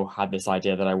still had this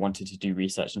idea that I wanted to do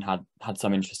research and had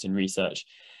some interest in research.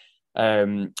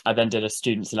 I then did a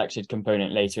student selected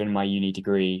component later in my uni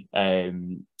degree,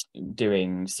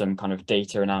 doing some kind of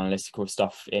data and analytical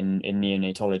stuff in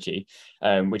neonatology,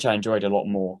 which I enjoyed a lot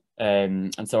more.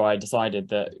 And so I decided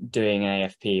that doing an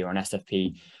AFP or an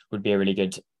SFP would be a really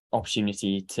good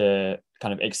opportunity to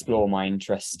kind of explore my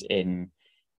interest in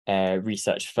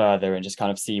research further and just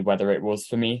kind of see whether it was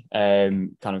for me,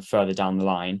 kind of further down the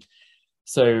line.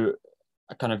 So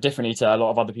kind of differently to a lot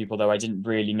of other people, though, I didn't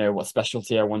really know what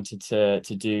specialty I wanted to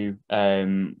do.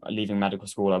 Leaving medical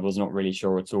school, I was not really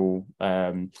sure at all.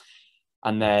 And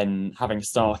then having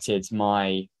started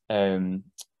my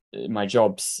my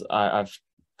jobs, I've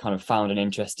kind of found an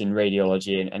interest in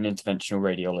radiology and interventional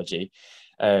radiology.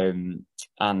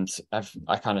 And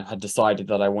I kind of had decided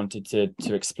that I wanted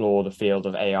to explore the field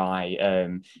of AI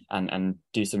and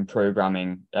do some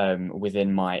programming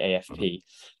within my AFP.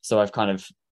 So I've kind of,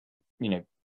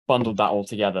 bundled that all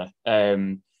together.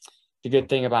 The good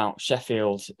thing about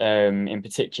Sheffield in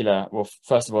particular, well,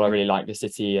 first of all, I really like the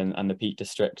city and the Peak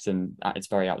District, and it's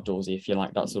very outdoorsy if you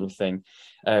like that sort of thing.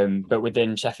 But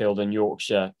within Sheffield and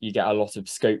Yorkshire, you get a lot of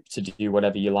scope to do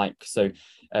whatever you like. So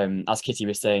as Kitty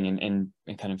was saying, in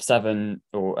kind of 7,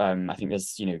 or I think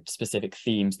there's, specific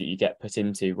themes that you get put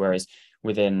into, whereas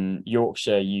within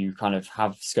Yorkshire, you kind of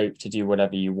have scope to do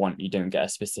whatever you want. You don't get a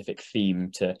specific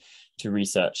theme to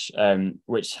research,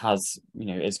 which has,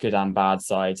 its good and bad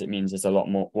sides. It means there's a lot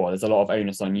of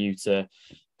onus on you to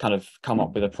kind of come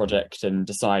up with a project and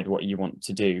decide what you want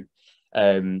to do.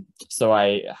 So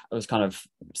I was kind of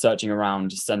searching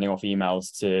around, just sending off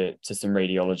emails to some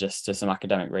radiologists, to some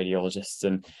academic radiologists,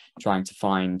 and trying to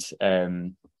find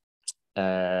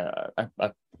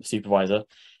a supervisor.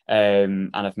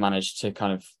 And I've managed to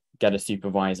kind of get a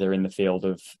supervisor in the field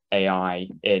of AI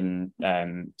in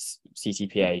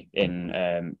CTPA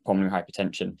in pulmonary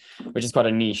hypertension, which is quite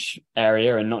a niche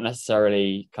area and not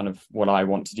necessarily kind of what I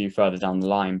want to do further down the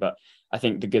line. But I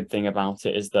think the good thing about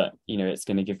it is that, it's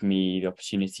going to give me the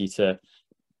opportunity to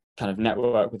kind of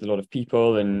network with a lot of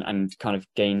people and kind of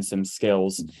gain some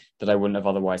skills that I wouldn't have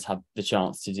otherwise had the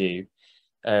chance to do.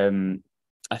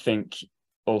 I think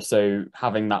also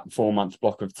having that 4-month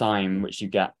block of time, which you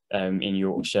get in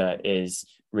Yorkshire, is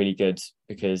really good,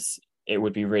 because it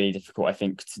would be really difficult, I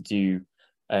think, to do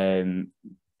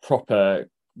proper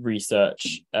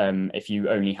research if you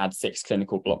only had 6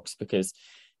 clinical blocks, because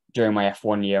during my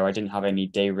F1 year, I didn't have any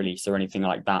day release or anything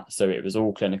like that. So it was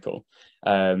all clinical.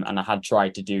 And I had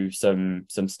tried to do some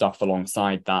stuff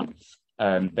alongside that.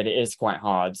 But it is quite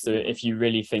hard. So if you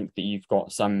really think that you've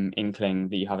got some inkling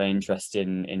that you have an interest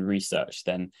in research,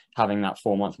 then having that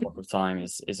 4-month block of time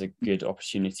is a good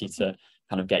opportunity to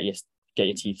kind of get your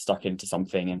teeth stuck into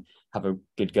something and have a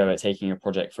good go at taking a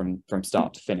project from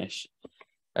start to finish.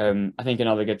 I think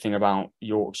another good thing about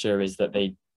Yorkshire is that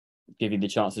they give you the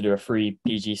chance to do a free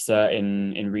PG cert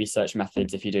in research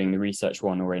methods if you're doing the research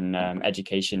one, or in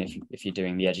education if you're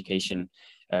doing the education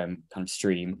kind of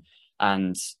stream.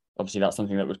 And obviously that's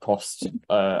something that would cost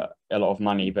a lot of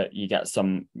money, but you get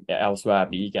some elsewhere,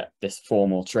 but you get this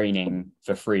formal training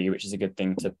for free, which is a good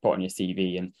thing to put on your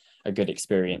CV and a good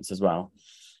experience as well.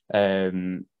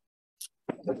 So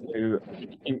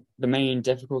the main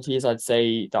difficulties I'd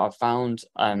say that I've found,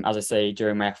 as I say,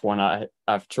 during my F1,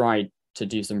 I've tried to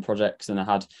do some projects, and I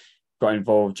had got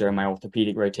involved during my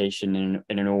orthopedic rotation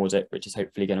in an audit, which is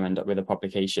hopefully going to end up with a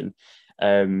publication.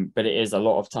 But it is a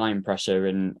lot of time pressure,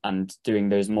 and doing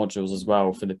those modules as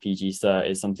well for the PG cert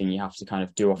is something you have to kind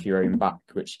of do off your own back,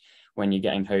 which when you're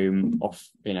getting home off,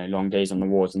 you know, long days on the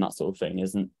wards and that sort of thing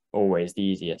isn't always the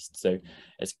easiest. So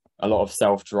it's a lot of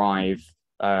self-drive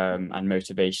and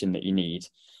motivation that you need.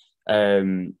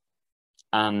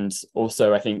 And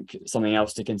also, I think something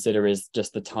else to consider is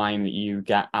just the time that you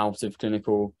get out of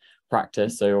clinical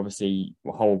practice. So obviously,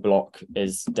 a whole block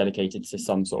is dedicated to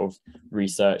some sort of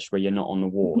research where you're not on the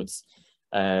wards.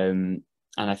 And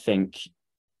I think,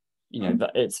 you know,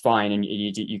 that it's fine, and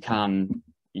you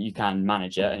can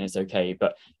manage it, and it's okay,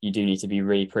 but you do need to be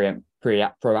really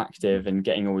proactive and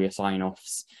getting all your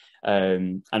sign-offs.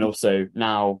 And also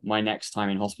now my next time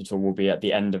in hospital will be at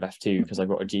the end of F2, because I've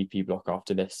got a GP block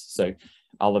after this. So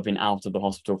I'll have been out of the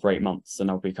hospital for 8 months,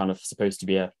 and I'll be kind of supposed to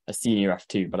be a senior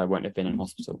F2, but I won't have been in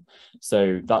hospital.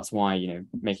 So that's why, you know,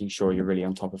 making sure you're really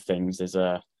on top of things is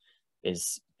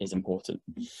important.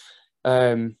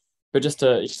 But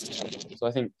so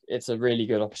I think it's a really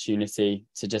good opportunity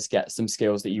to just get some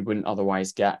skills that you wouldn't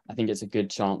otherwise get. I think it's a good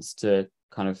chance to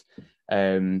kind of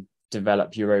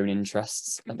develop your own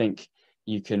interests. I think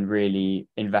you can really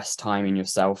invest time in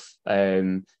yourself.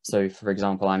 So for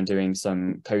example, I'm doing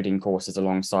some coding courses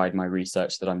alongside my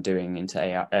research that I'm doing into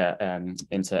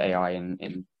AI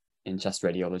in chest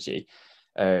radiology,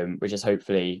 which is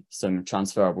hopefully some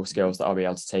transferable skills that I'll be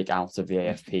able to take out of the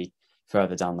AFP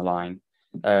further down the line.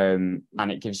 And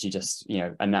it gives you just, you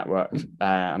know, a network.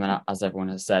 I mean, as everyone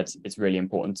has said, it's really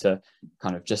important to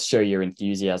kind of just show your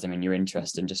enthusiasm and your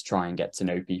interest, and just try and get to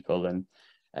know people and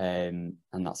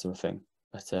that sort of thing.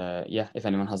 But yeah, if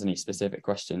anyone has any specific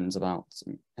questions about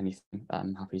anything,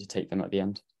 I'm happy to take them at the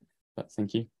end. But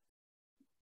thank you.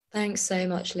 Thanks so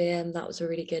much, Liam. That was a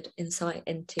really good insight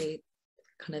into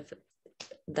kind of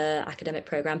the academic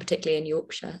programme, particularly in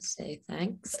Yorkshire. So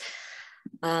thanks.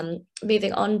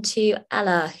 Moving on to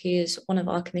Ella, who's one of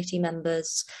our committee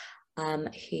members,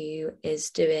 who is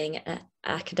doing an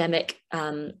academic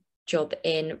job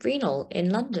in renal in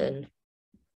London.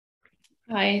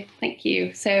 Hi, thank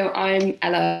you. So I'm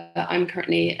Ella. I'm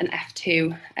currently an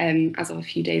F2 as of a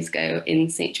few days ago in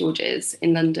St George's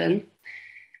in London.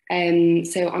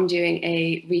 So I'm doing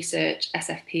a research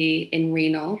SFP in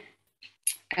renal,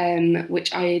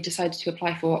 which I decided to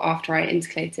apply for after I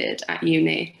intercalated at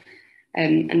uni.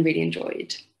 And really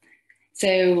enjoyed.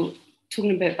 So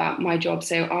talking a bit about my job,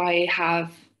 so I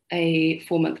have a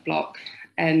 4-month block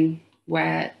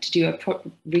where to do a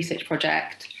research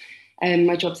project.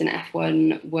 My jobs in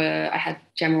F1 were, I had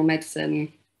general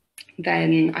medicine,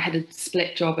 then I had a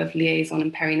split job of liaison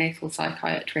and perinatal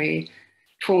psychiatry,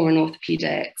 trauma and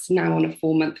orthopedics, now on a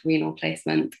 4-month renal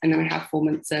placement, and then I have 4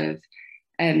 months of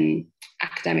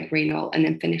academic renal, and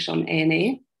then finish on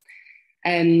A&E.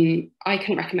 I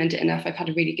couldn't recommend it enough. I've had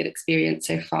a really good experience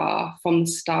so far. From the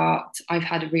start, I've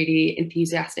had a really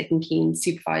enthusiastic and keen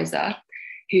supervisor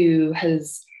who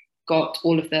has got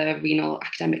all of the renal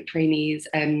academic trainees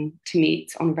to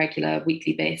meet on a regular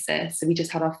weekly basis. So we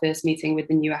just had our first meeting with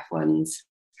the new F1s,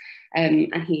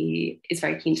 and he is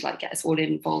very keen to like get us all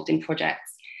involved in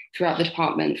projects throughout the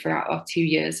department throughout our 2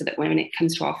 years, so that when it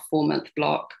comes to our 4-month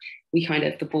block, we kind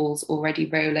of, the ball's already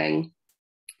rolling.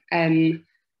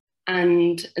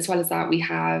 And as well as that, we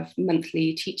have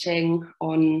monthly teaching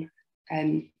on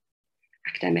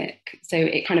academic. So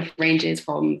it kind of ranges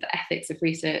from the ethics of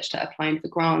research to applying for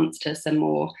grants to some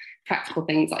more practical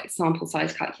things like sample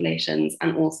size calculations,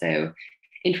 and also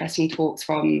interesting talks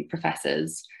from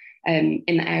professors in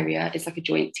the area. It's like a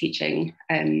joint teaching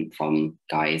from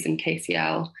Guy's and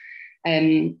KCL.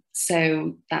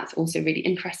 So that's also really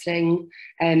interesting.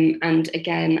 And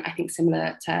again, I think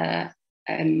similar to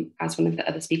as one of the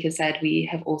other speakers said, we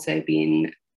have also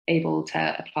been able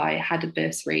to apply, had a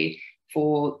bursary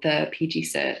for the PG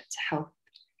cert health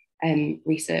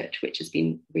research, which has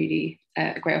been really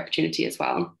a great opportunity as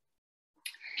well.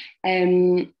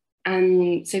 And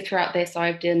so throughout this,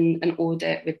 I've done an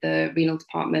audit with the renal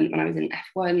department when I was in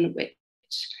F1, which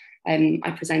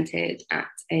I presented at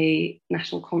a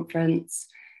national conference.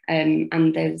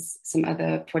 And there's some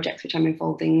other projects which I'm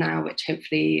involved in now, which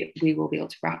hopefully we will be able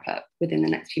to wrap up within the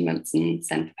next few months and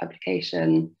send for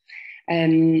publication.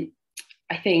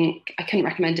 I think I couldn't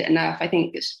recommend it enough. I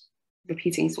think it's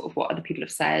repeating sort of what other people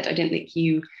have said. I don't think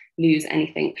you lose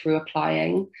anything through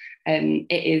applying.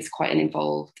 It is quite an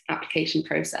involved application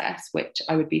process, which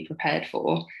I would be prepared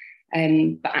for.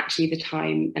 But actually the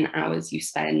time and hours you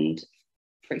spend,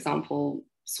 for example,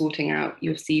 sorting out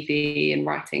your CV and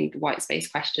writing the white space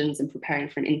questions and preparing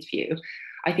for an interview,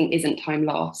 I think isn't time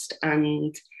lost.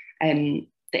 And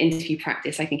the interview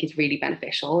practice, I think, is really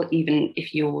beneficial, even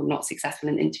if you're not successful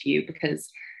in an interview, because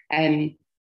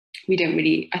we don't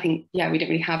really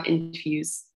have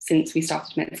interviews since we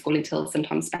started med school until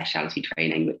sometimes specialty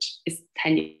training, which is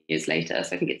 10 years later.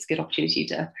 So I think it's a good opportunity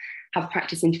to have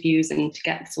practice interviews and to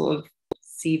get the sort of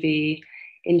CV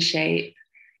in shape.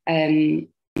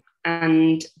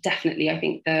 And definitely, I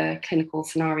think the clinical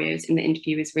scenarios in the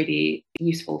interview is really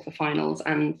useful for finals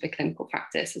and for clinical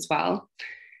practice as well.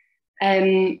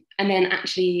 And then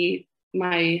actually,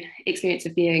 my experience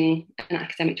of being an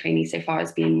academic trainee so far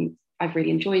has been, I've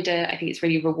really enjoyed it. I think it's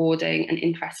really rewarding and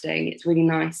interesting. It's really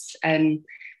nice to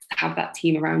have that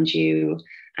team around you.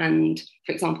 And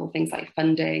for example, things like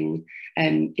funding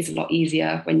is a lot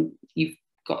easier when you've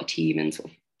got a team and sort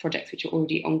of projects which are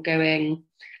already ongoing.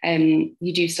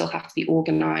 You do still have to be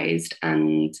organised,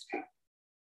 and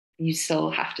you still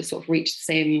have to sort of reach the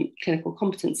same clinical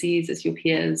competencies as your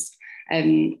peers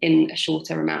in a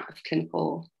shorter amount of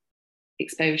clinical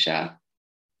exposure.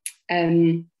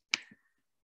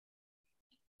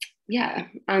 Yeah,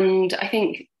 and I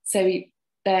think so.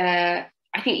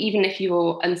 I think even if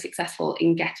you're unsuccessful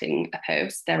in getting a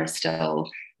post, there are still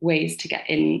ways to get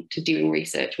into doing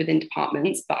research within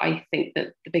departments. But I think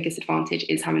that the biggest advantage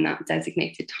is having that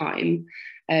designated time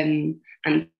and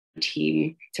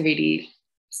team to really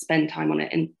spend time on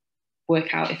it and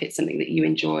work out if it's something that you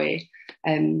enjoy,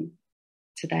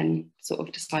 to then sort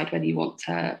of decide whether you want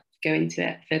to go into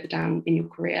it further down in your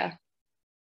career.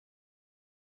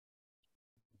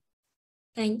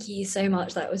 Thank you so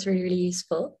much. That was really, really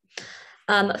useful.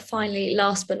 Finally,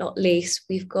 last but not least,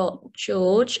 we've got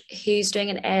George, who's doing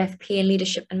an AFP in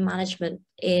Leadership and Management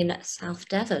in South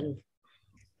Devon.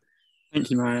 Thank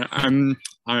you, Maya.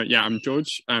 Yeah, I'm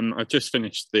George. I've just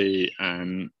finished the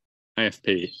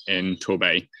AFP in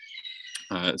Torbay,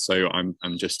 so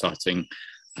I'm just starting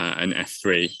an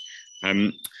F3.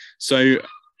 So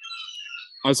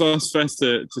I was asked first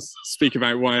to speak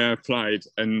about why I applied,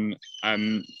 and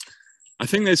I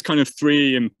think there's kind of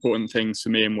three important things for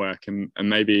me in work, and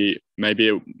maybe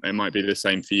it might be the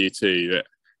same for you too. That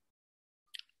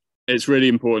it's really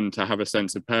important to have a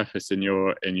sense of purpose in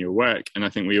your work, and I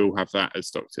think we all have that as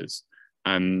doctors.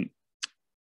 And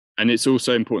it's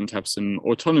also important to have some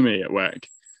autonomy at work.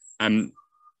 And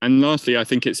lastly, I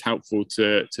think it's helpful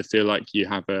to feel like you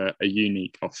have a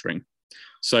unique offering.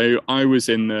 So I was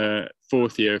in the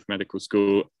 4th year of medical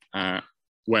school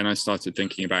when I started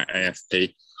thinking about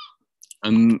AFP.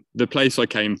 And the place I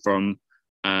came from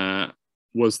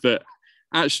was that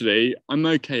actually I'm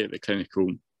okay at the clinical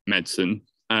medicine.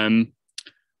 And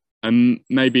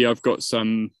maybe I've got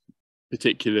some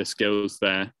particular skills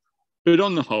there. But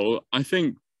on the whole, I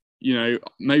think, you know,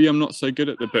 maybe I'm not so good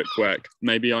at the book work.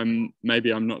 Maybe I'm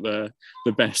not the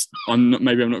best.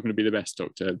 Maybe I'm not going to be the best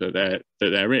doctor that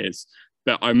there is.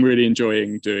 But I'm really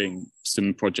enjoying doing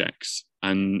some projects,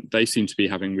 and they seem to be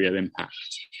having real impact.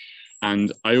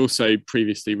 And I also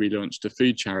previously relaunched a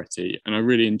food charity, and I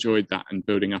really enjoyed that and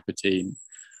building up a team.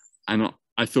 And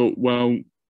I thought, well,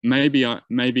 maybe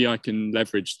I can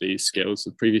leverage these skills.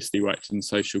 I've previously worked in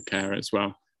social care as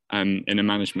well, in a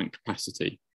management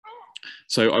capacity.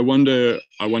 So I wonder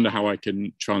how I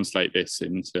can translate this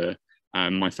into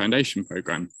my foundation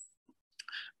programme.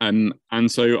 And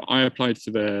so I applied for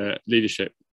the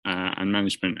Leadership and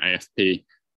Management AFP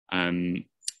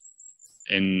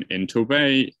in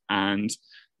Torbay, and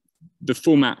the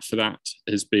format for that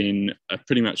has been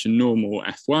pretty much a normal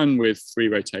F1 with 3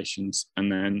 rotations,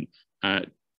 and then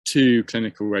 2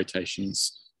 clinical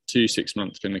rotations, 2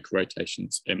 6-month clinical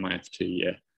rotations in my F2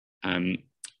 year.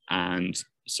 And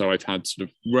so I've had, sort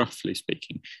of roughly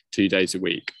speaking, 2 days a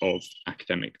week of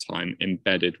academic time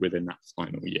embedded within that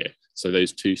final year. So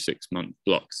those 2 6-month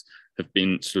blocks have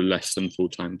been sort of less than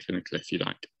full-time clinical, if you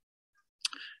like.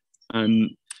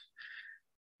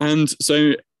 And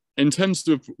so in terms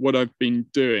of what I've been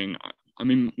doing, I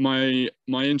mean, my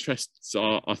interests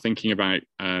are thinking about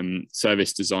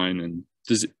service design and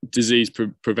disease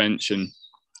prevention.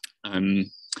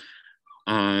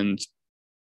 And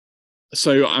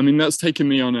so, I mean, that's taken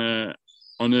me on a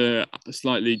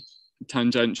slightly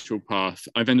tangential path.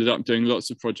 I've ended up doing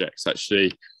lots of projects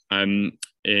actually in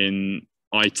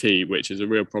IT, which is a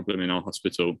real problem in our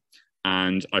hospital.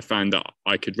 And I found that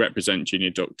I could represent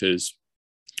junior doctors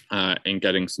in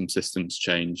getting some systems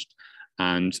changed.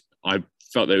 And I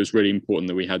felt that it was really important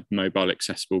that we had mobile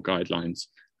accessible guidelines.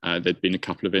 There'd been a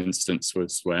couple of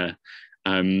instances where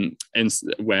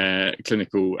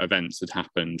clinical events had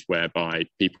happened whereby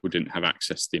people didn't have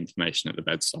access to the information at the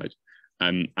bedside.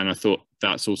 And I thought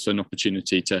that's also an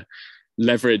opportunity to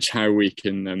leverage how we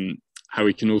can how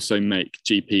we can also make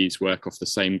GPs work off the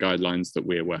same guidelines that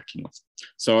we're working off.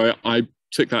 So I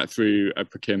took that through a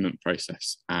procurement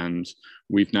process, and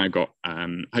we've now got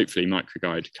hopefully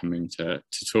microguide coming to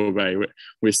Torbay.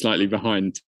 We're slightly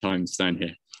behind times down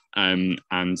here, and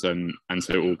so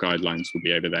all guidelines will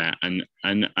be over there. And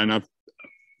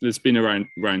there's been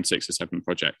around 6 or 7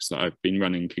 projects that I've been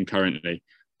running concurrently,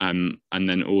 and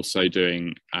then also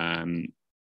doing a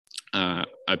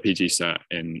PG cert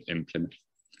in Plymouth,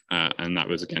 and that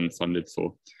was again funded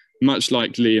for. Much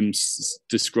like Liam's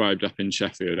described up in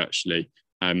Sheffield, actually,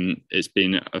 it's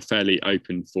been a fairly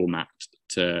open format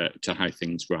to how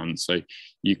things run. So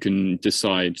you can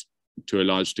decide to a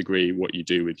large degree what you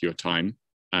do with your time,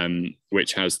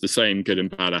 which has the same good and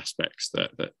bad aspects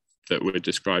that were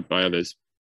described by others.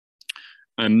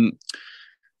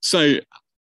 So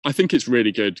I think it's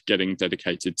really good getting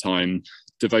dedicated time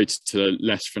devoted to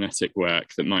less frenetic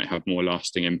work that might have more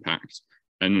lasting impact.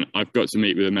 And I've got to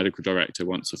meet with a medical director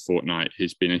once a fortnight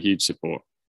who's been a huge support.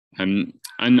 And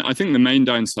I think the main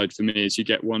downside for me is you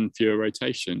get one fewer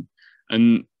rotation.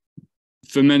 And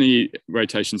for many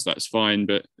rotations, that's fine.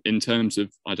 But in terms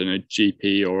of, I don't know,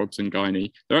 GP or obs and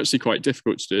gynae, they're actually quite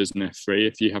difficult to do as an F3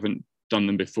 if you haven't done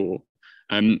them before.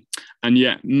 And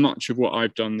yet much of what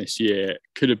I've done this year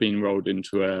could have been rolled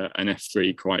into an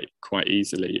F3 quite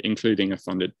easily, including a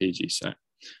funded PG set.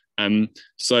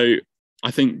 So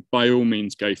I think by all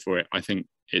means go for it. I think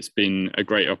it's been a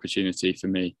great opportunity for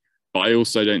me, but I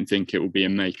also don't think it will be a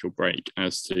make or break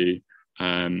as to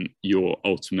your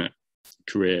ultimate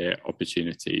career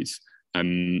opportunities.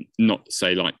 Not to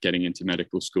say like getting into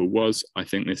medical school was. I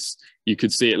think you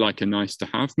could see it like a nice to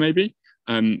have maybe,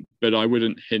 but I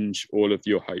wouldn't hinge all of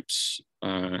your hopes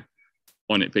on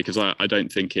it, because I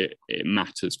don't think it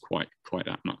matters quite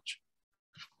that much.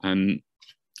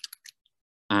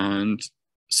 And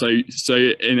so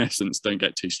in essence, don't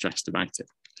get too stressed about it.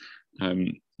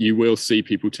 You will see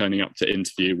people turning up to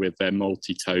interview with their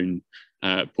multi-tone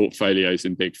portfolios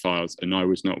in big files, and I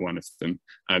was not one of them.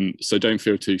 So don't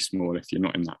feel too small if you're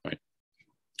not in that way.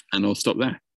 And I'll stop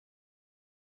there.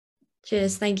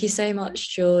 Cheers. Thank you so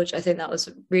much, George. I think that was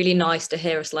really nice to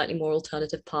hear a slightly more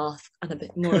alternative path and a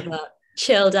bit more of a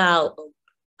chilled out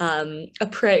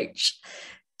approach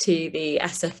to the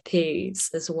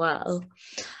SFPs as well.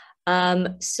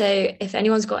 So if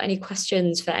anyone's got any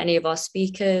questions for any of our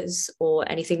speakers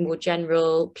or anything more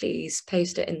general, please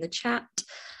post it in the chat,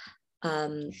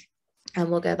 and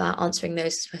we'll go about answering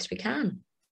those as best we can.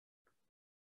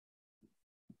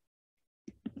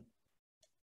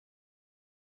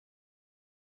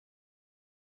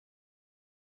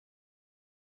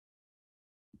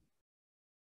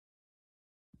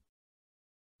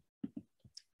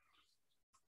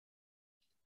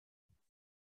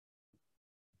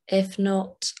 If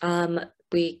not,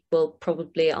 we will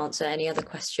probably answer any other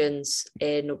questions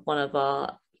in one of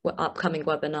our upcoming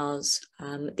webinars.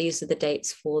 These are the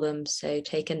dates for them, so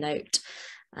take a note.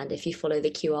 And if you follow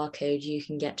the QR code, you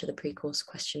can get to the pre-course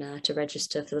questionnaire to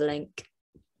register for the link.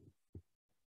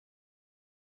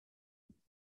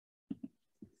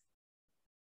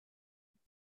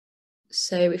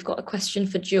 So we've got a question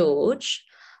for George.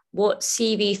 What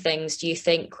CV things do you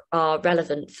think are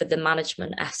relevant for the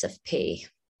management SFP?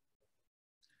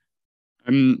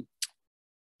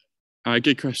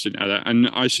 Good question, Ella. And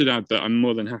I should add that I'm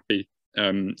more than happy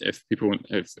if people want,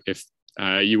 if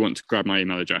you want to grab my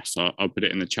email address, I'll put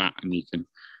it in the chat and you can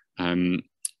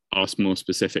ask more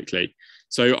specifically.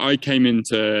 So I came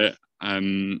into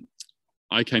medicine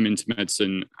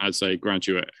as a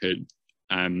graduate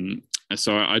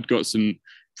so I'd got some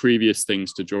previous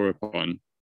things to draw upon.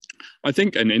 I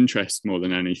think an interest more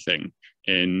than anything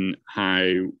in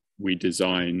how we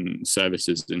design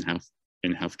services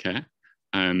in healthcare,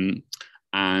 and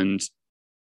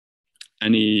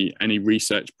any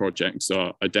research projects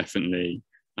are definitely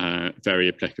very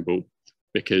applicable,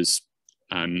 because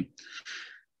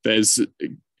there's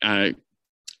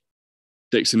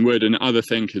Dixon Wood and other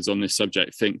thinkers on this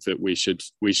subject think that we should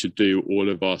do all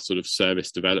of our sort of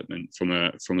service development from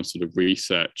a sort of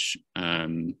research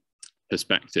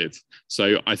perspective.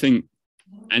 So I think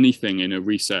anything in a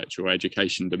research or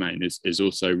education domain is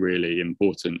also really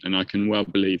important, and I can well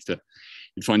believe that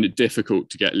you'd find it difficult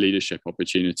to get leadership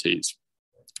opportunities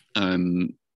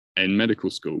in medical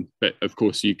school, but of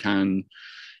course you can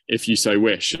if you so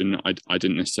wish. And I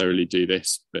didn't necessarily do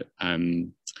this, but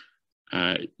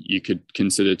you could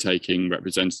consider taking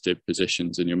representative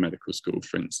positions in your medical school,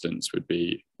 for instance, would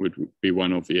be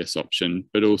one obvious option.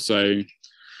 But also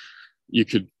you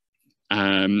could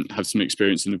have some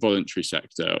experience in the voluntary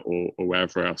sector or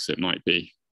wherever else it might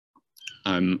be.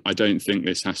 I don't think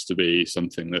this has to be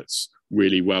something that's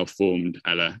really well-formed,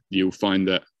 Ella. You'll find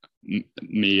that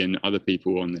me and other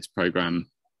people on this programme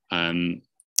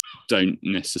don't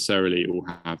necessarily all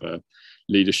have a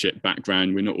leadership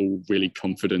background. We're not all really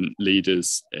confident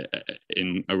leaders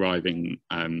in arriving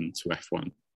to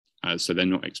F1, so they're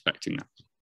not expecting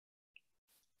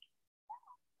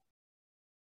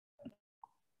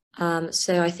that.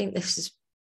 So I think this is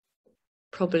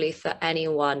probably for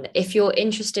anyone. If you're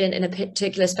interested in a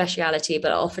particular speciality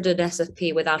but offered an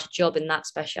SFP without a job in that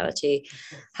speciality,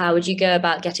 how would you go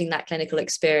about getting that clinical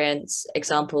experience?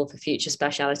 Example for future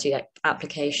specialty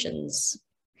applications.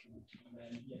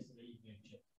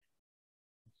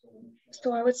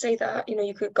 So I would say that, you know,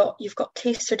 you've got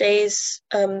taster days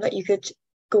that you could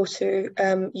go to.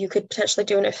 You could potentially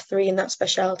do an F3 in that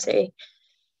specialty.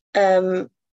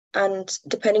 And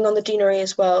depending on the deanery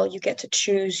as well, you get to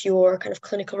choose your kind of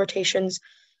clinical rotations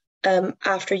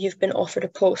after you've been offered a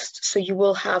post. So you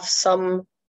will have some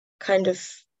kind of,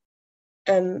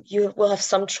 you will have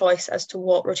some choice as to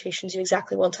what rotations you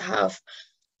exactly want to have.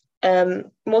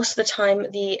 Most of the time,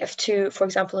 the F2, for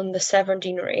example, in the Severn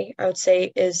deanery, I would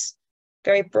say is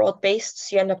very broad-based.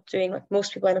 So you end up doing, like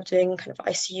most people end up doing kind of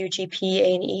ICU, GP,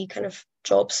 A&E kind of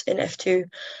jobs in F2.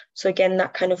 So again,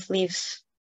 that kind of leaves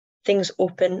things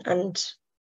open and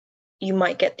you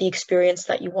might get the experience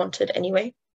that you wanted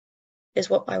anyway, is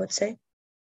what I would say.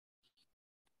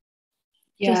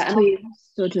 Yeah, just to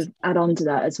sort of add on to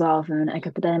that as well, from an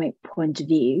academic point of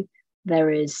view,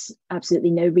 there is absolutely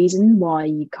no reason why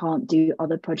you can't do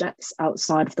other projects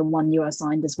outside of the one you are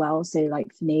assigned as well. So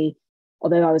like for me,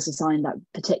 although I was assigned that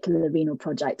particular renal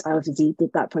project, I obviously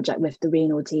did that project with the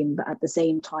renal team, but at the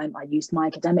same time, I used my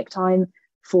academic time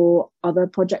for other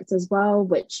projects as well,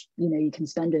 which, you know, you can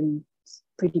spend in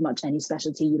pretty much any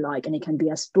specialty you like, and it can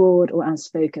be as broad or as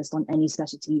focused on any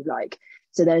specialty you like.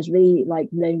 So there's really like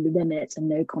no limit and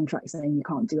no contract saying you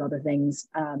can't do other things.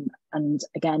 And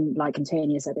again, like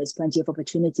Antonia said, there's plenty of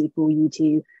opportunity for you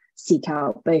to seek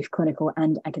out both clinical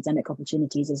and academic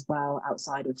opportunities as well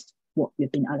outside of what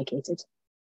you've been allocated.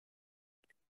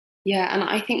 Yeah, and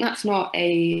I think that's not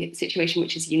a situation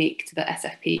which is unique to the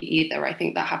SFP either. I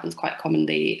think that happens quite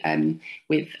commonly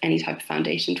with any type of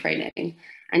foundation training.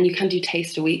 And you can do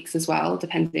taster weeks as well,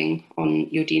 depending on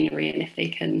your deanery and if they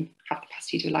can have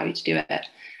capacity to allow you to do it.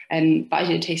 But I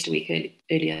did a taster week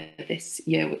earlier this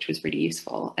year, which was really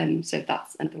useful. So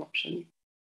that's another option.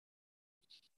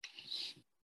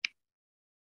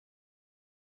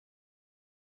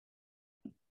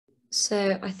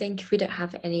 So I think if we don't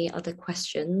have any other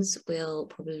questions, we'll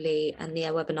probably end the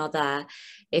webinar there.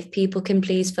 If people can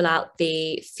please fill out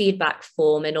the feedback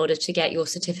form in order to get your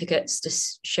certificates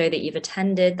to show that you've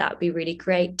attended, that would be really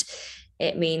great.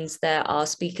 It means that our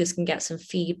speakers can get some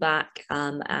feedback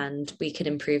and we can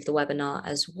improve the webinar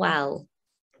as well.